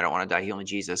 Screaming, I don't want to die, heal me,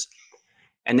 Jesus.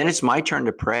 And then it's my turn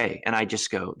to pray. And I just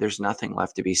go, there's nothing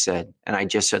left to be said. And I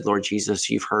just said, Lord Jesus,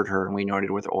 you've heard her, and we anointed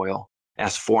her with oil.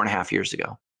 That's 4.5 years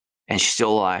ago. And she's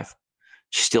still alive.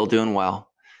 She's still doing well.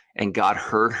 And God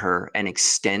heard her and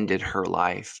extended her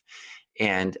life.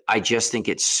 And I just think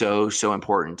it's so, so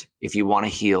important. If you want to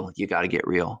heal, you got to get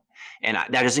real. And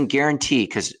that doesn't guarantee,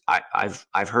 because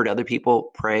I've heard other people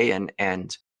pray and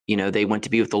they went to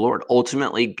be with the Lord.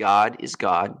 Ultimately, God is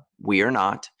God. We are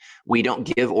not. We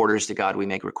don't give orders to God. We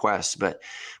make requests. But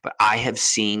I have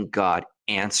seen God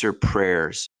answer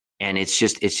prayers, and it's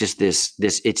just this.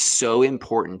 It's so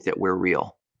important that we're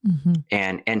real.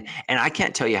 And I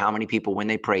can't tell you how many people, when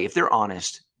they pray, if they're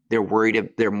honest,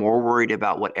 They're more worried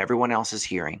about what everyone else is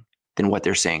hearing than what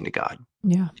they're saying to God.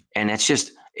 Yeah. And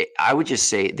I would just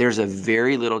say there's a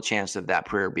very little chance of that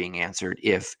prayer being answered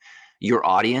if your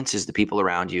audience is the people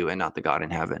around you and not the God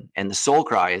in heaven. And the soul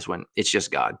cry is when it's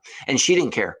just God. And she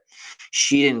didn't care.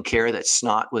 She didn't care that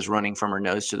snot was running from her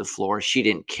nose to the floor. She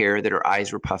didn't care that her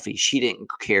eyes were puffy. She didn't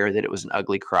care that it was an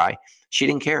ugly cry. She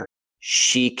didn't care.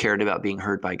 She cared about being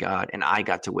heard by God. And I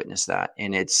got to witness that.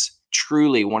 And it's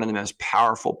truly one of the most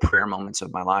powerful prayer moments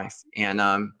of my life. And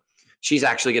she's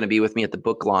actually going to be with me at the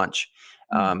book launch.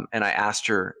 And I asked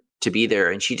her to be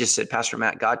there. And she just said, Pastor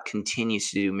Matt, God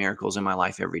continues to do miracles in my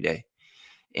life every day.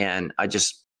 And I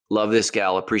just love this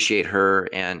gal, appreciate her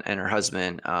and her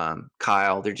husband,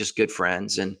 Kyle. They're just good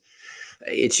friends. And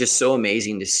it's just so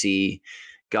amazing to see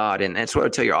God. And that's what I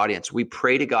would tell your audience. We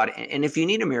pray to God. And if you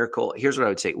need a miracle, here's what I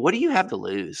would say. What do you have to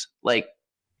lose? Like,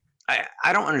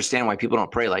 I don't understand why people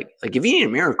don't pray. Like if you need a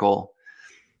miracle,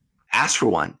 ask for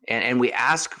one. And we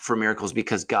ask for miracles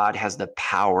because God has the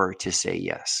power to say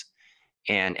yes.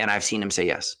 And I've seen him say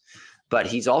yes. But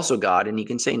he's also God and he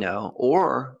can say no.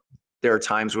 Or there are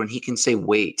times when he can say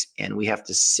wait, and we have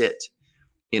to sit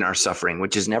in our suffering,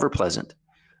 which is never pleasant,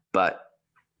 but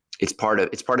it's part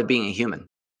of being a human.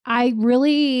 I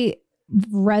really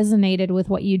resonated with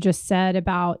what you just said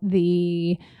about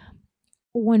when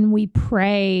we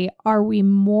pray, are we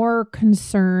more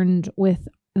concerned with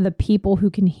the people who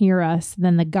can hear us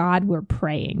than the God we're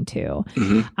praying to?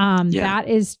 Mm-hmm. That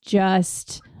is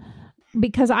just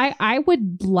because I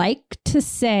would like to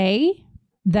say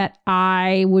that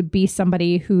I would be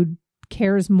somebody who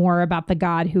cares more about the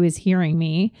God who is hearing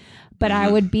me, but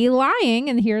I would be lying.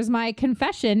 And here's my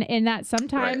confession in that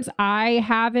sometimes I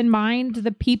have in mind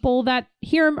the people that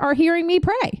are hearing me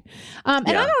pray. And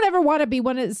I don't ever want to be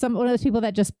one of those people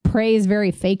that just prays very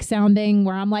fake sounding,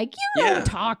 where I'm like, you don't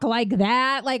talk like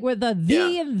that, like with the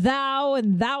thee and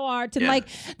thou art. And like,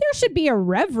 there should be a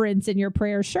reverence in your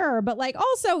prayer. Sure. But like,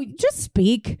 also just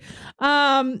speak.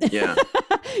 Amen.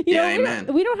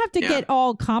 We don't have to get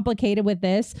all complicated with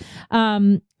this.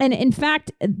 And in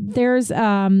fact, there's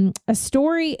a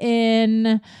story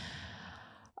in,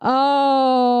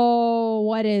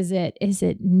 what is it? Is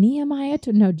it Nehemiah?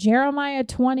 No, Jeremiah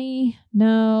 20.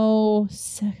 No,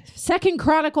 2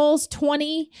 Chronicles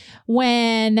 20,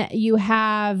 when you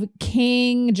have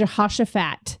King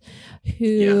Jehoshaphat,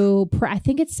 who I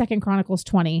think it's 2 Chronicles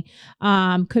 20,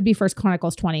 could be 1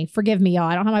 Chronicles 20. Forgive me, y'all.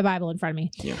 I don't have my Bible in front of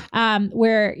me.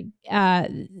 Where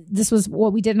this was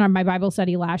what we did in my Bible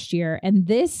study last year. And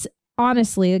this,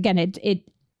 honestly, again,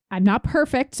 I'm not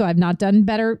perfect, so I've not done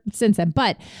better since then,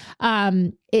 but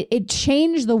it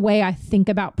changed the way I think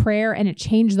about prayer, and it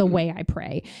changed the way I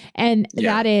pray. And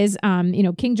that is,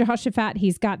 King Jehoshaphat,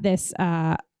 he's got this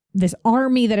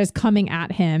army that is coming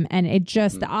at him, and it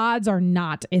just, the odds are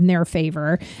not in their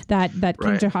favor that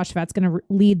King Jehoshaphat's going to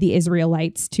lead the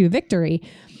Israelites to victory.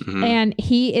 And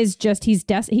he's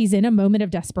in a moment of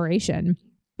desperation.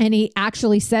 And he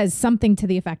actually says something to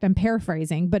the effect, I'm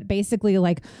paraphrasing, but basically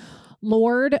like,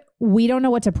 Lord, we don't know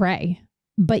what to pray,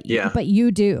 but you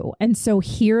do. And so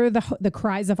hear the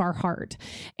cries of our heart.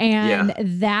 And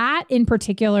that in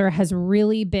particular has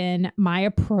really been my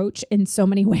approach in so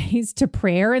many ways to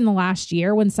prayer in the last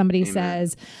year. When somebody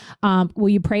says, will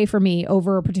you pray for me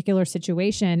over a particular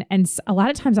situation? And a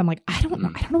lot of times I'm like, I don't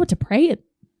know what to pray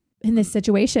in this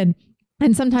situation.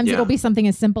 And sometimes it'll be something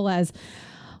as simple as,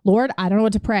 Lord, I don't know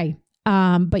what to pray.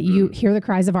 But you hear the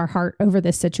cries of our heart over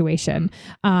this situation.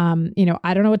 I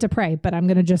don't know what to pray, but I'm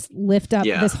going to just lift up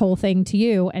this whole thing to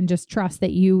you and just trust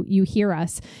that you hear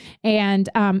us. And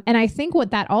I think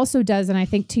what that also does, and I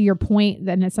think to your point,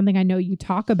 and it's something I know you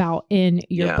talk about in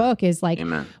your book, is like,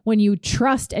 when you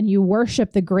trust and you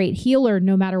worship the great healer,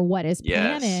 no matter what his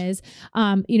plan is,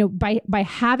 by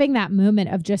having that moment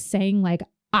of just saying like,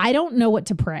 I don't know what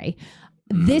to pray.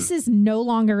 This is no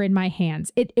longer in my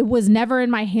hands. It was never in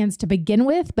my hands to begin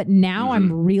with, but now I'm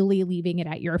really leaving it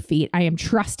at your feet. I am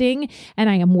trusting and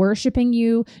I am worshiping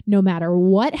you no matter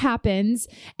what happens.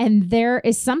 And there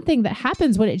is something that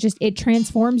happens when it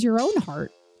transforms your own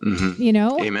heart,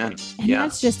 Amen. And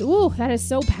that's just, that is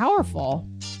so powerful.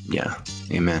 Yeah.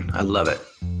 Amen. I love it.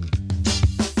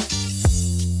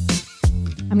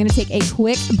 I'm going to take a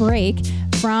quick break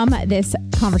from this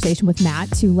conversation with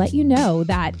Matt to let you know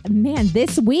that, man,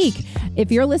 this week,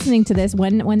 if you're listening to this,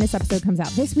 when this episode comes out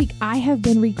this week, I have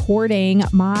been recording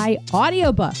my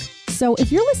audiobook. So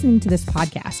if you're listening to this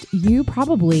podcast, you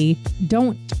probably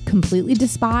don't completely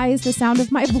despise the sound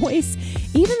of my voice,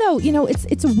 even though,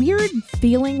 it's a weird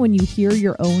feeling when you hear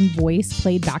your own voice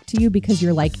played back to you because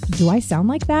you're like, do I sound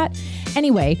like that?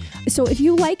 Anyway, so if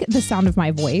you like the sound of my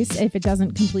voice, if it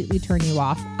doesn't completely turn you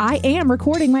off, I am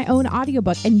recording my own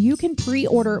audiobook and you can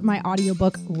pre-order my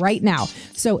audiobook right now.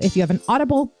 So if you have an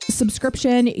Audible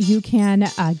subscription, you can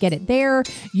get it there.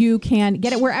 You can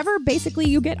get it wherever basically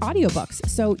you get audiobooks.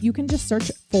 So you can just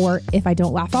search for If I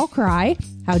Don't Laugh, I'll Cry,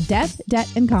 How Death, Debt,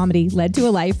 and Comedy Led to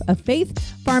a Life of Faith,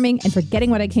 Farming, and Forgetting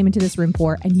What I Came into this room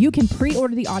for. And you can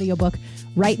pre-order the audiobook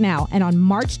right now. And on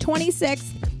March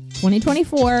 26th,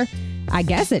 2024, I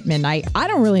guess at midnight, I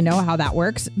don't really know how that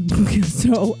works.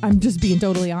 So I'm just being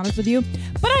totally honest with you.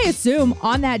 But I assume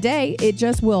on that day, it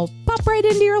just will pop right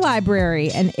into your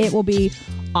library and it will be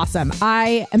awesome.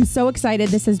 I am so excited.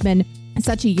 This has been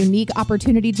such a unique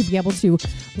opportunity to be able to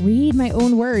read my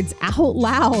own words out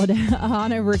loud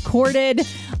on a recorded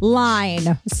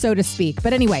line, so to speak.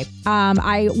 But anyway,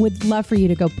 I would love for you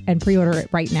to go and pre-order it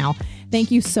right now. Thank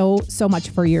you so much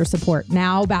for your support.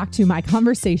 Now back to my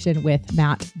conversation with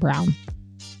Matt Brown.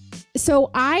 So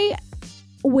I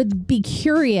would be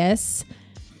curious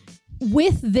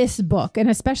with this book, and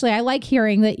especially I like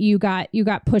hearing that you got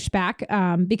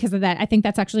pushback because of that. I think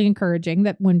that's actually encouraging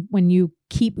that when you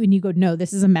go, no,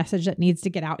 this is a message that needs to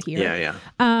get out here.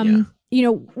 Yeah.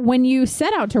 When you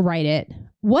set out to write it,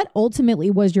 what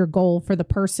ultimately was your goal for the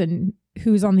person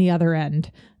who's on the other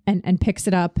end and picks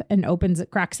it up and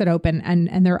cracks it open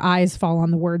and their eyes fall on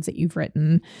the words that you've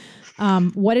written?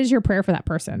 What is your prayer for that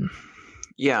person?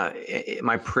 Yeah.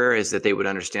 My prayer is that they would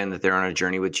understand that they're on a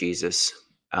journey with Jesus.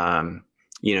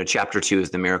 Chapter 2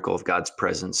 is the miracle of God's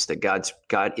presence, that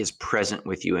God is present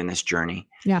with you in this journey.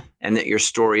 Yeah. And that your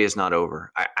story is not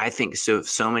over. I think so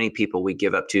many people we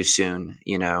give up too soon.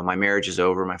 My marriage is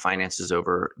over. My finance is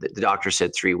over. The doctor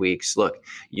said 3 weeks. Look,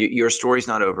 your story's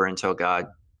not over until God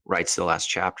writes the last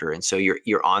chapter. And so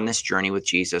you're on this journey with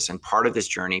Jesus, and part of this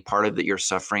journey, part of your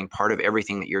suffering, part of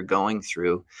everything that you're going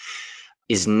through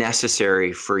is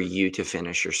necessary for you to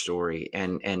finish your story.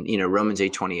 And Romans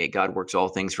 8:28, God works all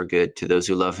things for good to those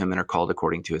who love him and are called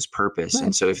according to his purpose. Right.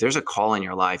 And so if there's a call in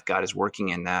your life, God is working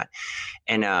in that.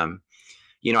 And,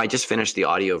 I just finished the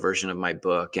audio version of my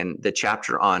book, and the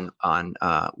chapter on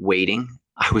waiting,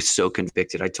 I was so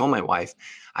convicted. I told my wife,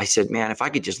 I said, man, if I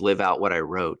could just live out what I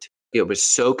wrote. It was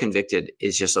so convicted.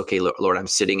 It's just, okay, Lord, I'm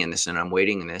sitting in this and I'm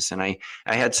waiting in this. And I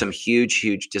had some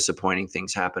huge disappointing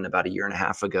things happen about 1.5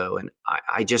 years ago. And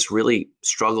I just really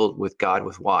struggled with God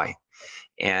with why.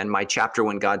 And my chapter,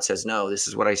 when God says no, this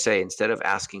is what I say. Instead of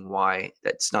asking why,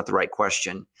 that's not the right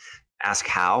question. Ask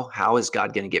how. How is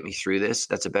God going to get me through this?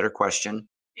 That's a better question.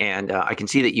 And I can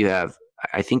see that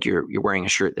I think you're wearing a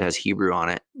shirt that has Hebrew on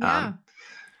it. Yeah.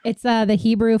 It's the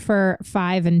Hebrew for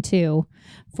 5 and 2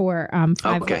 for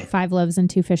 5 loaves and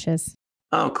 2 fishes.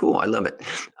 Oh, cool. I love it.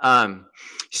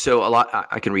 So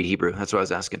I can read Hebrew. That's what I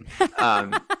was asking.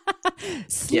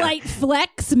 Slight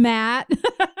flex, Matt.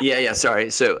 Yeah.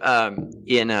 Sorry. So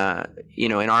in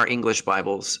our English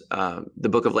Bibles, the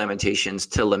book of Lamentations,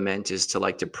 to lament is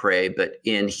to pray. But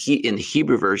in the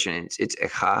Hebrew version, it's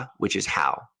echa, which is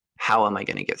how. How am I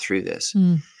going to get through this?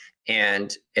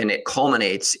 And it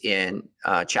culminates in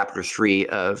chapter 3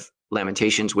 of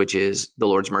Lamentations, which is the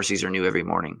Lord's mercies are new every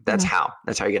morning. That's how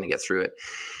you're going to get through it.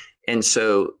 And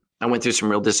so I went through some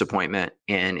real disappointment,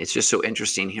 and it's just so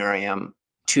interesting. Here I am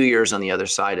 2 years on the other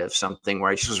side of something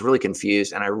where I just was really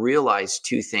confused. And I realized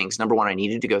 2 things. Number 1, I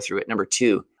needed to go through it. Number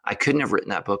 2, I couldn't have written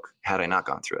that book had I not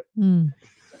gone through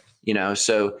it.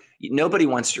 So nobody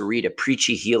wants to read a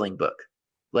preachy healing book,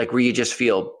 where you just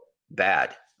feel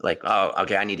bad. Oh,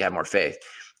 okay, I need to have more faith.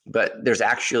 But there's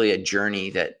actually a journey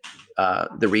that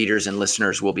the readers and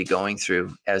listeners will be going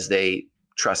through as they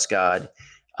trust God.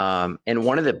 And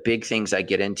one of the big things I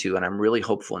get into, and I'm really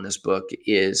hopeful in this book,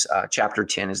 is chapter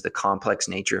 10 is the complex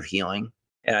nature of healing.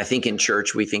 And I think in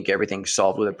church, we think everything's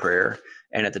solved with a prayer.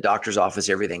 And at the doctor's office,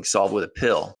 everything's solved with a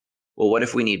pill. Well, what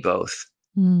if we need both?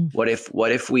 What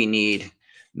if we need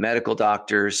medical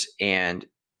doctors and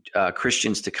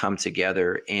Christians to come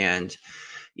together? And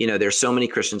there's so many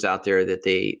Christians out there that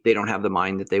they don't have the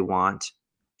mind that they want,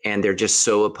 and they're just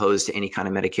so opposed to any kind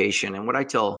of medication. And what I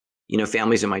tell,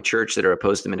 families in my church that are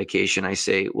opposed to medication, I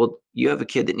say, well, you have a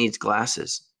kid that needs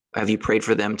glasses. Have you prayed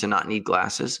for them to not need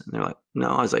glasses? And they're like, no.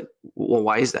 I was like, well,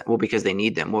 why is that? Well, because they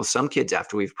need them. Well, some kids,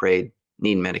 after we've prayed,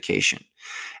 need medication.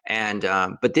 And,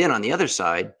 but then on the other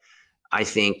side, I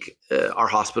think our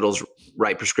hospitals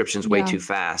write prescriptions way too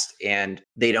fast, and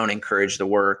they don't encourage the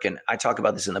work. And I talk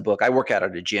about this in the book. I work out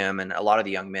at a gym, and a lot of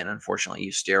the young men, unfortunately,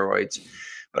 use steroids.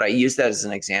 but I use that as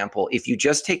an example. If you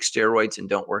just take steroids and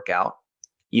don't work out,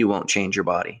 you won't change your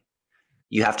body.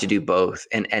 You have to do both.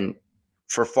 And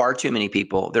for far too many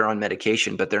people, they're on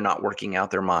medication, but they're not working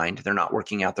out their mind. They're not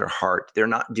working out their heart. They're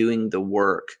not doing the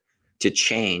work to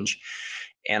change.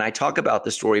 And I talk about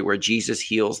the story where Jesus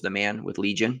heals the man with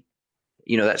legion.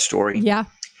 You know that story? Yeah.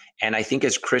 And I think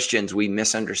as Christians, we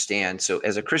misunderstand. So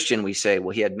as a Christian, we say,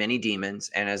 well, he had many demons.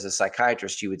 And as a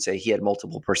psychiatrist, you would say he had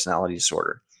multiple personality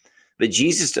disorder. But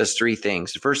Jesus does three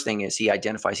things. The first thing is he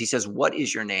identifies, he says, what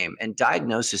is your name? And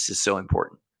diagnosis is so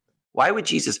important. Why would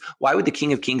the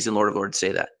King of Kings and Lord of Lords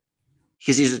say that?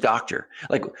 Because he's a doctor.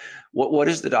 Like, what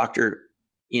does the doctor,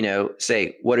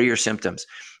 say? What are your symptoms?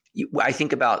 I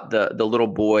think about the little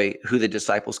boy who the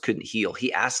disciples couldn't heal.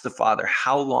 He asked the Father,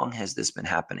 how long has this been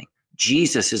happening?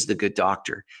 Jesus is the good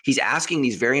doctor. He's asking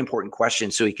these very important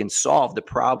questions so he can solve the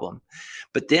problem.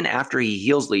 But then after he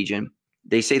heals Legion,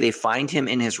 they say they find him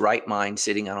in his right mind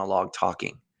sitting on a log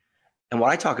talking. And what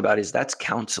I talk about is that's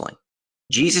counseling.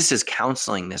 Jesus is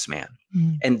counseling this man.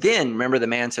 And then remember, the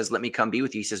man says, let me come be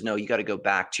with you. He says, no, you got to go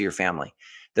back to your family.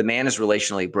 The man is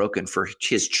relationally broken. For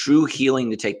his true healing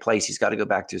to take place, he's got to go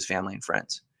back to his family and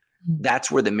friends.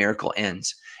 That's where the miracle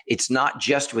ends. It's not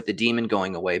just with the demon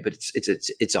going away, but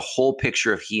it's a whole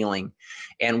picture of healing.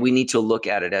 And we need to look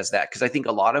at it as that. Because I think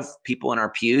a lot of people in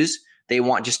our pews, they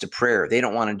want just a prayer. They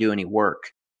don't want to do any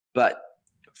work. But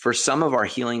for some of our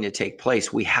healing to take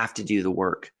place, we have to do the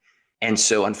work. And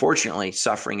so unfortunately,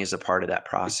 suffering is a part of that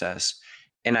process.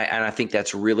 And I think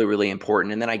that's really, really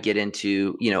important. And then I get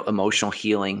into, emotional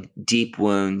healing, deep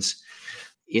wounds.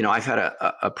 I've had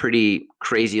a pretty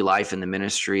crazy life in the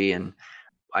ministry, and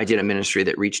I did a ministry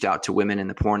that reached out to women in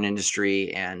the porn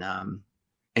industry and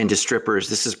to strippers.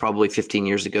 This is probably 15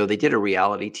 years ago. They did a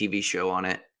reality TV show on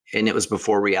it, and it was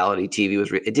before reality TV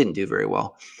it didn't do very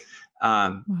well.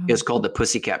 Wow. It was called The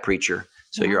Pussycat Preacher.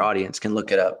 So your audience can look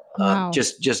it up. Wow.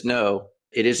 Just know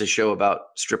it is a show about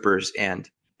strippers and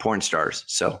porn stars.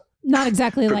 So not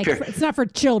exactly it's not for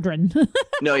children.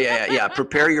 No, yeah.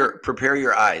 Prepare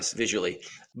your eyes visually.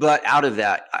 But out of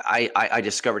that, I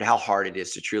discovered how hard it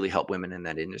is to truly help women in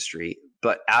that industry.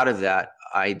 But out of that,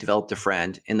 I developed a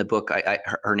friend in the book.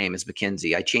 Her name is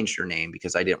Mackenzie. I changed her name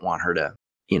because I didn't want her to,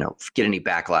 get any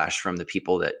backlash from the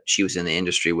people that she was in the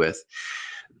industry with.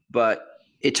 But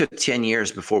it took 10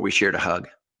 years before we shared a hug.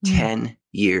 10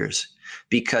 years,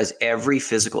 because every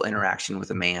physical interaction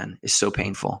with a man is so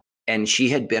painful. And she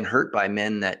had been hurt by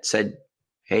men that said,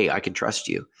 hey, I can trust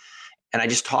you. And I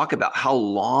just talk about how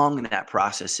long that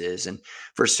process is. And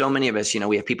for so many of us,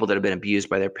 we have people that have been abused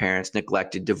by their parents,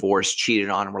 neglected, divorced, cheated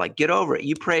on. And we're like, get over it.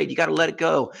 You prayed. You got to let it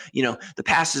go. The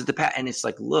past is the past. And it's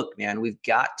like, look, man, we've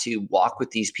got to walk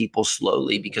with these people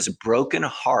slowly, because a broken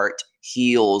heart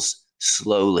heals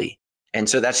slowly. And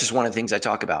so that's just one of the things I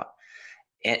talk about.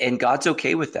 And God's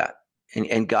okay with that.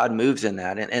 And God moves in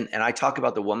that. And I talk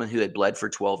about the woman who had bled for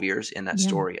 12 years in that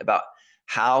story, about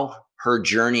how her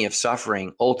journey of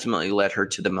suffering ultimately led her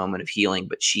to the moment of healing,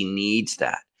 but she needs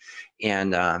that.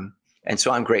 And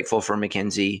so I'm grateful for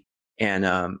Mackenzie, and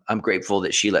I'm grateful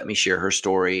that she let me share her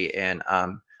story. And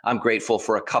I'm grateful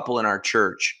for a couple in our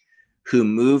church who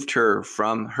moved her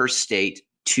from her state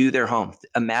to their home.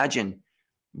 Imagine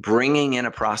bringing in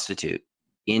a prostitute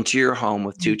into your home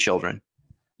with 2 children.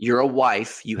 You're a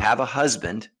wife, you have a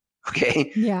husband.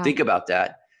 Okay. Yeah. Think about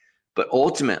that. But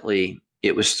ultimately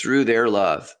it was through their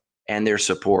love and their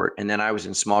support. And then I was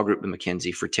in small group with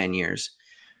Mackenzie for 10 years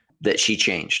that she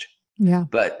changed. Yeah.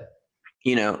 But,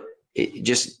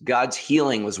 God's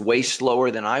healing was way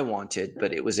slower than I wanted,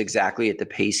 but it was exactly at the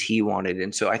pace he wanted.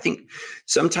 And so I think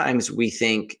sometimes we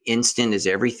think instant is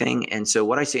everything. And so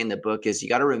what I say in the book is, you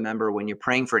got to remember, when you're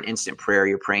praying for an instant prayer,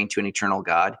 you're praying to an eternal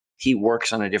God. He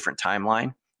works on a different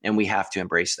timeline, and we have to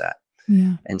embrace that.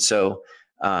 Yeah. And so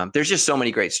there's just so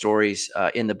many great stories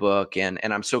in the book. And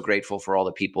I'm so grateful for all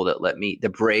the people that the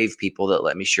brave people that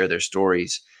let me share their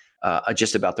stories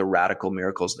just about the radical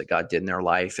miracles that God did in their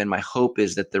life. And my hope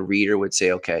is that the reader would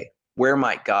say, okay, where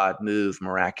might God move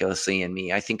miraculously in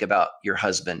me? I think about your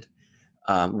husband.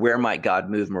 Where might God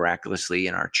move miraculously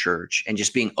in our church? And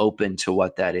just being open to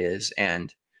what that is,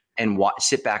 and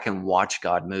sit back and watch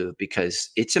God move, because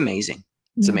it's amazing.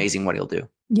 It's amazing what he'll do.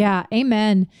 Yeah.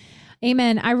 Amen.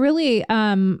 Amen. I really,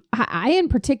 I in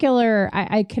particular,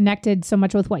 I connected so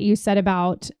much with what you said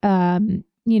about, the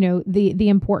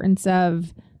importance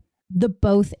of the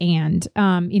both and,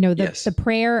 the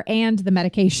prayer and the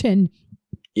medication.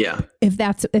 Yeah. If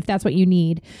that's what you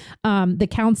need. The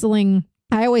counseling,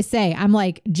 I always say, I'm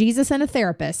like, Jesus and a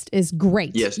therapist is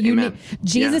great. Yes. Amen.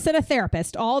 Jesus and a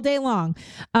therapist all day long.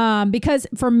 Because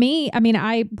for me,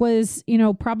 I was,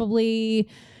 probably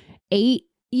 8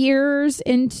 years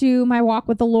into my walk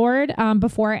with the Lord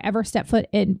before I ever stepped foot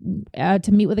in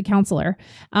to meet with a counselor.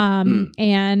 And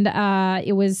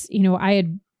it was, I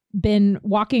had been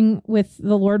walking with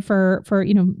the Lord for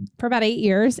about 8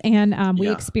 years, and we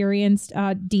experienced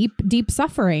deep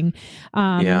suffering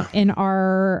in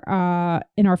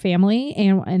our family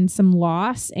and some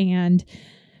loss. And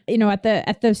at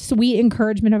the sweet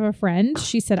encouragement of a friend,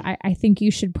 she said, I think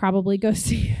you should probably go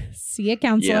see a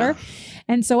counselor.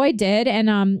 And so I did. And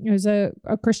it was a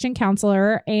Christian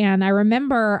counselor. And I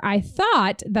remember I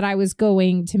thought that I was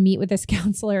going to meet with this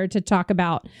counselor to talk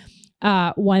about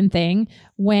one thing,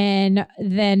 when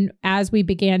then as we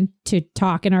began to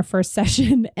talk in our first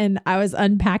session and I was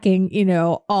unpacking,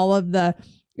 all of the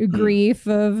grief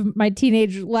of my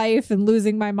teenage life and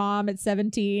losing my mom at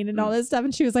 17 and all this stuff.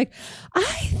 And she was like, I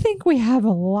think we have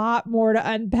a lot more to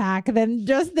unpack than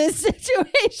just this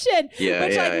situation.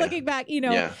 Looking back,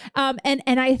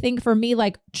 and I think for me,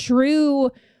 like,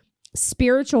 true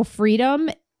spiritual freedom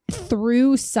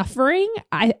through suffering,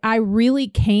 I really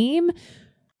came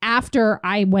after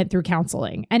I went through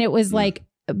counseling. And it was like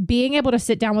being able to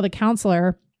sit down with a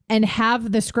counselor and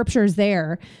have the scriptures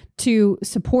there to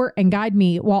support and guide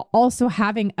me, while also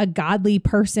having a godly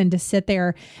person to sit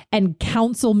there and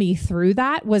counsel me through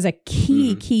that, was a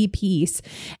key piece.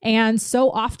 And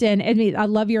so often, I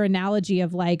love your analogy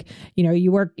of, like,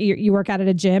 you work out at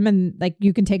a gym and, like,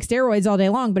 you can take steroids all day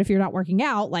long, but if you're not working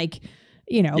out, like,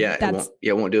 it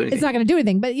won't do anything. It's not going to do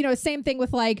anything. But, same thing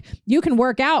with, like, you can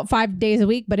work out 5 days a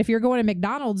week, but if you're going to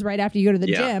McDonald's right after you go to the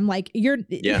gym, like, you're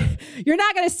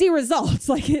not going to see results.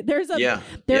 Like, there's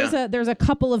a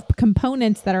couple of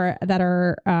components that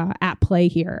are at play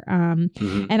here.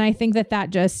 And I think that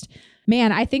just,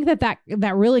 man, I think that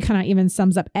really kind of even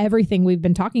sums up everything we've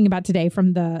been talking about today,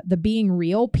 from the being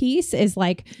real piece, is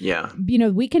like,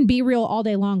 we can be real all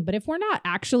day long, but if we're not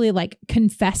actually, like,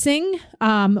 confessing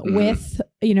with,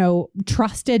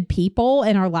 trusted people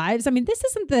in our lives, I mean, this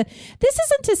isn't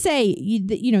to say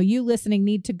you listening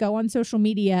need to go on social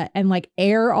media and, like,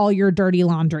 air all your dirty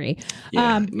laundry.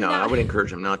 I would encourage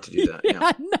them not to do that.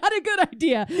 Not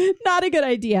a good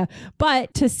idea.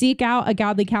 But to seek out a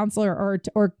godly counselor,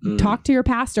 or talk to your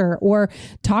pastor, or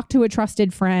talk to a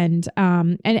trusted friend.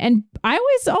 And I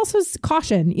always also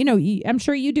caution, I'm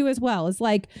sure you do as well, is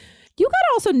like, you got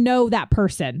to also know that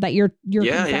person that you're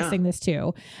confessing this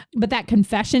to. But that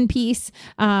confession piece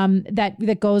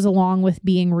that goes along with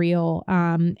being real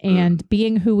and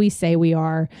being who we say we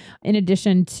are, in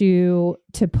addition to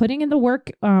putting in the work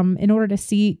in order to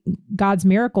see God's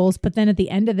miracles. But then at the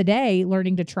end of the day,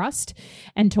 learning to trust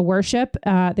and to worship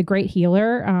the great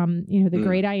healer, the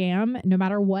great I am, no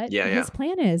matter what his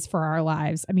plan is for our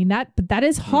lives. I mean, that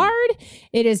is hard.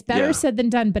 It is better said than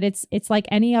done, but it's like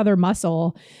any other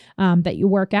muscle that you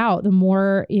work out. The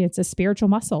more, it's a spiritual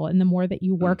muscle, and the more that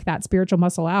you work that spiritual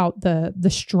muscle out, the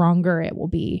stronger it will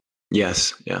be.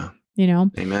 Yes. Yeah.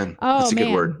 Amen. Oh, that's a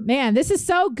good word. Man, this is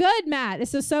so good, Matt.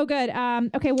 This is so good.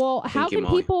 Okay. Well, how can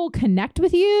people connect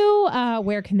with you?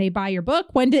 Where can they buy your book?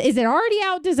 Is it already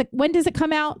out? When does it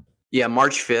come out? Yeah,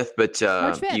 March 5th, but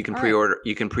you can pre-order. Right.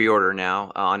 You can pre-order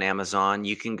now on Amazon.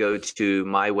 You can go to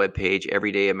my webpage,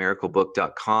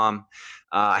 everydayamiraclebook.com.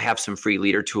 I have some free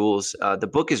leader tools. The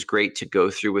book is great to go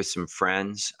through with some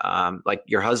friends, like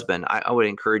your husband. I would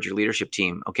encourage your leadership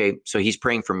team. Okay, so he's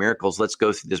praying for miracles. Let's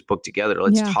go through this book together.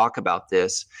 Let's talk about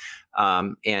this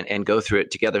and go through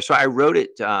it together. So I wrote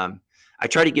it. I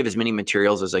try to give as many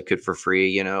materials as I could for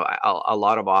free. A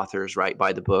lot of authors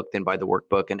buy the book, then buy the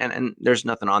workbook, and there's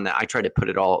nothing on that. I try to put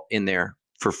it all in there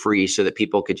for free so that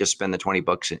people could just spend the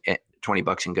 $20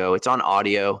 and go. It's on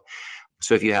audio.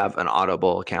 So if you have an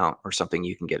Audible account or something,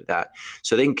 you can get that.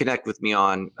 So they can connect with me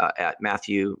on at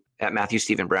Matthew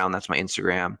Stephen Brown. That's my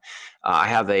Instagram. I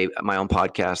have my own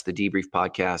podcast, the Debrief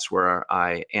Podcast, where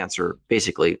I answer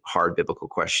basically hard biblical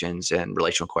questions and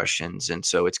relational questions. And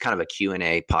so it's kind of a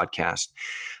Q&A podcast.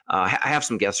 I have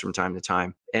some guests from time to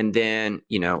time. And then,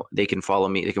 they can follow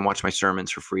me. They can watch my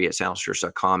sermons for free at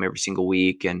sandalschurch.com every single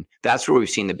week. And that's where we've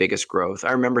seen the biggest growth.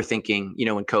 I remember thinking,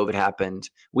 when COVID happened,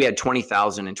 we had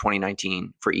 20,000 in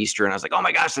 2019 for Easter. And I was like, oh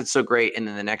my gosh, that's so great. And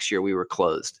then the next year we were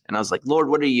closed. And I was like, Lord,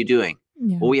 what are you doing?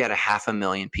 Yeah. Well, we had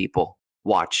 500,000 people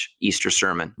watch Easter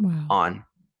sermon on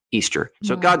Easter.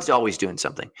 So God's always doing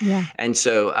something. Yeah. And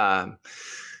so,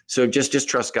 so just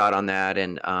trust God on that.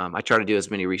 And I try to do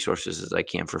as many resources as I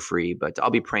can for free, but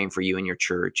I'll be praying for you and your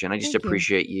church. And I just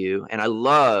appreciate you. And I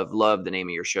love the name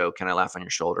of your show, Can I Laugh on Your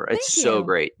Shoulder? It's so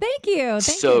great. Thank you.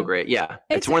 So great. Yeah.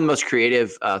 It's one of the most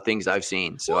creative things I've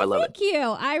seen. So I love it. Thank you.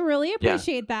 I really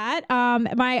appreciate that.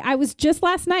 I was just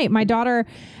last night, my daughter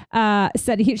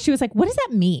said, she was like, what does that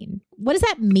mean? what does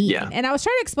that mean? Yeah. And I was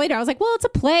trying to explain to her. I was like, well, it's a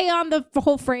play on the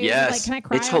whole phrase. Yes. Like, can I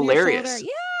cry It's on your hilarious.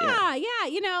 shoulder? Yeah.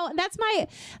 You know, that's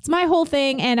my whole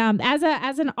thing. And as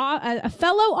a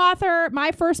fellow author,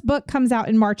 my first book comes out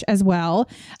in March as well.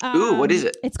 Ooh, what is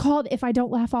it? It's called If I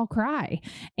Don't Laugh, I'll Cry.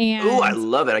 And Ooh, I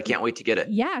love it. I can't wait to get it.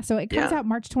 yeah, so it comes out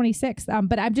March 26th.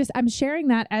 But I'm sharing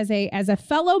that as a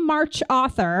fellow March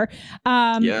author.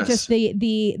 Yes. Just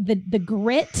the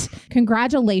grit.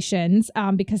 Congratulations,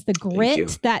 because the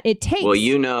grit that it takes. Well,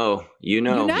 you know.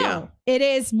 Yeah. It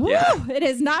is. Woo, it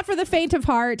is not for the faint of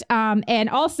heart. And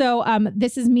also,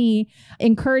 this is me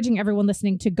encouraging everyone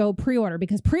listening to go pre-order,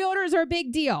 because pre-orders are a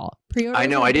big deal. I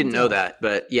know. I didn't know that,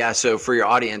 but yeah. So for your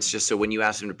audience, just so when you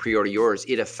ask them to pre-order yours,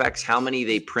 it affects how many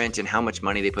they print and how much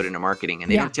money they put into marketing, and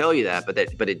they don't tell you that, but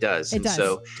it does. It does.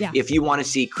 So if you want to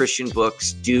see Christian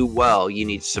books do well, you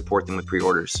need to support them with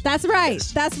pre-orders. That's right.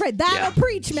 Yes. That's right. That'll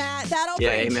preach, Matt. That'll preach.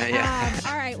 Amen. Yeah.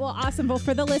 All right. Well, awesome. Well,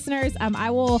 for the listeners, I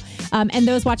will, and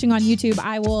those watching on YouTube,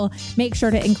 I will make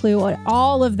sure to include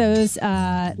all of those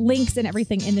links and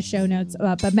everything in the show notes.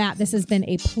 But Matt, this has been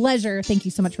a pleasure. Thank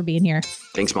you so much for being here.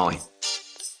 Thanks, Molly.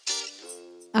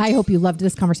 I hope you loved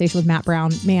this conversation with Matt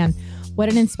Brown. Man, what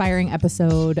an inspiring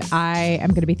episode. I am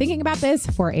going to be thinking about this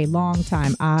for a long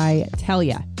time. I tell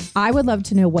you. I would love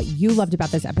to know what you loved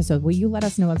about this episode. Will you let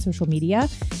us know on social media?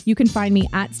 You can find me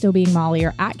at Still Being Molly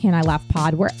or at Can I Laugh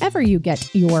Pod, wherever you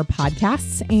get your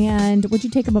podcasts. And would you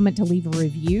take a moment to leave a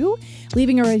review?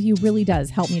 Leaving a review really does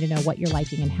help me to know what you're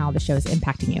liking and how the show is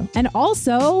impacting you. And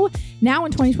also, now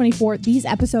in 2024, these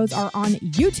episodes are on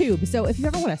YouTube. So if you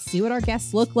ever want to see what our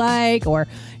guests look like, or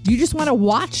you just want to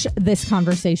watch this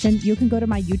conversation, you can go to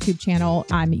my YouTube channel.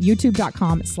 I'm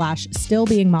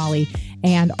youtube.com/stillbeingmolly.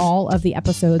 And all of the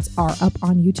episodes are up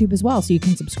on YouTube as well. So you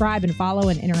can subscribe and follow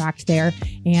and interact there.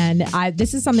 And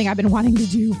this is something I've been wanting to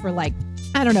do for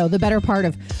the better part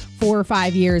of 4 or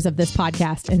 5 years of this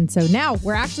podcast. And so now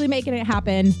we're actually making it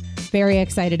happen. Very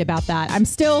excited about that. I'm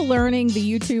still learning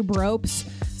the YouTube ropes,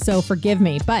 so forgive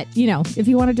me. But, if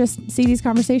you want to just see these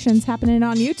conversations happening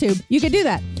on YouTube, you could do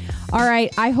that. All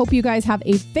right. I hope you guys have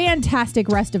a fantastic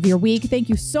rest of your week. Thank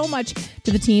you so much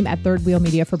to the team at Third Wheel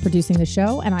Media for producing the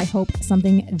show. And I hope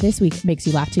something this week makes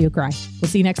you laugh till you cry. We'll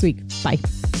see you next week. Bye.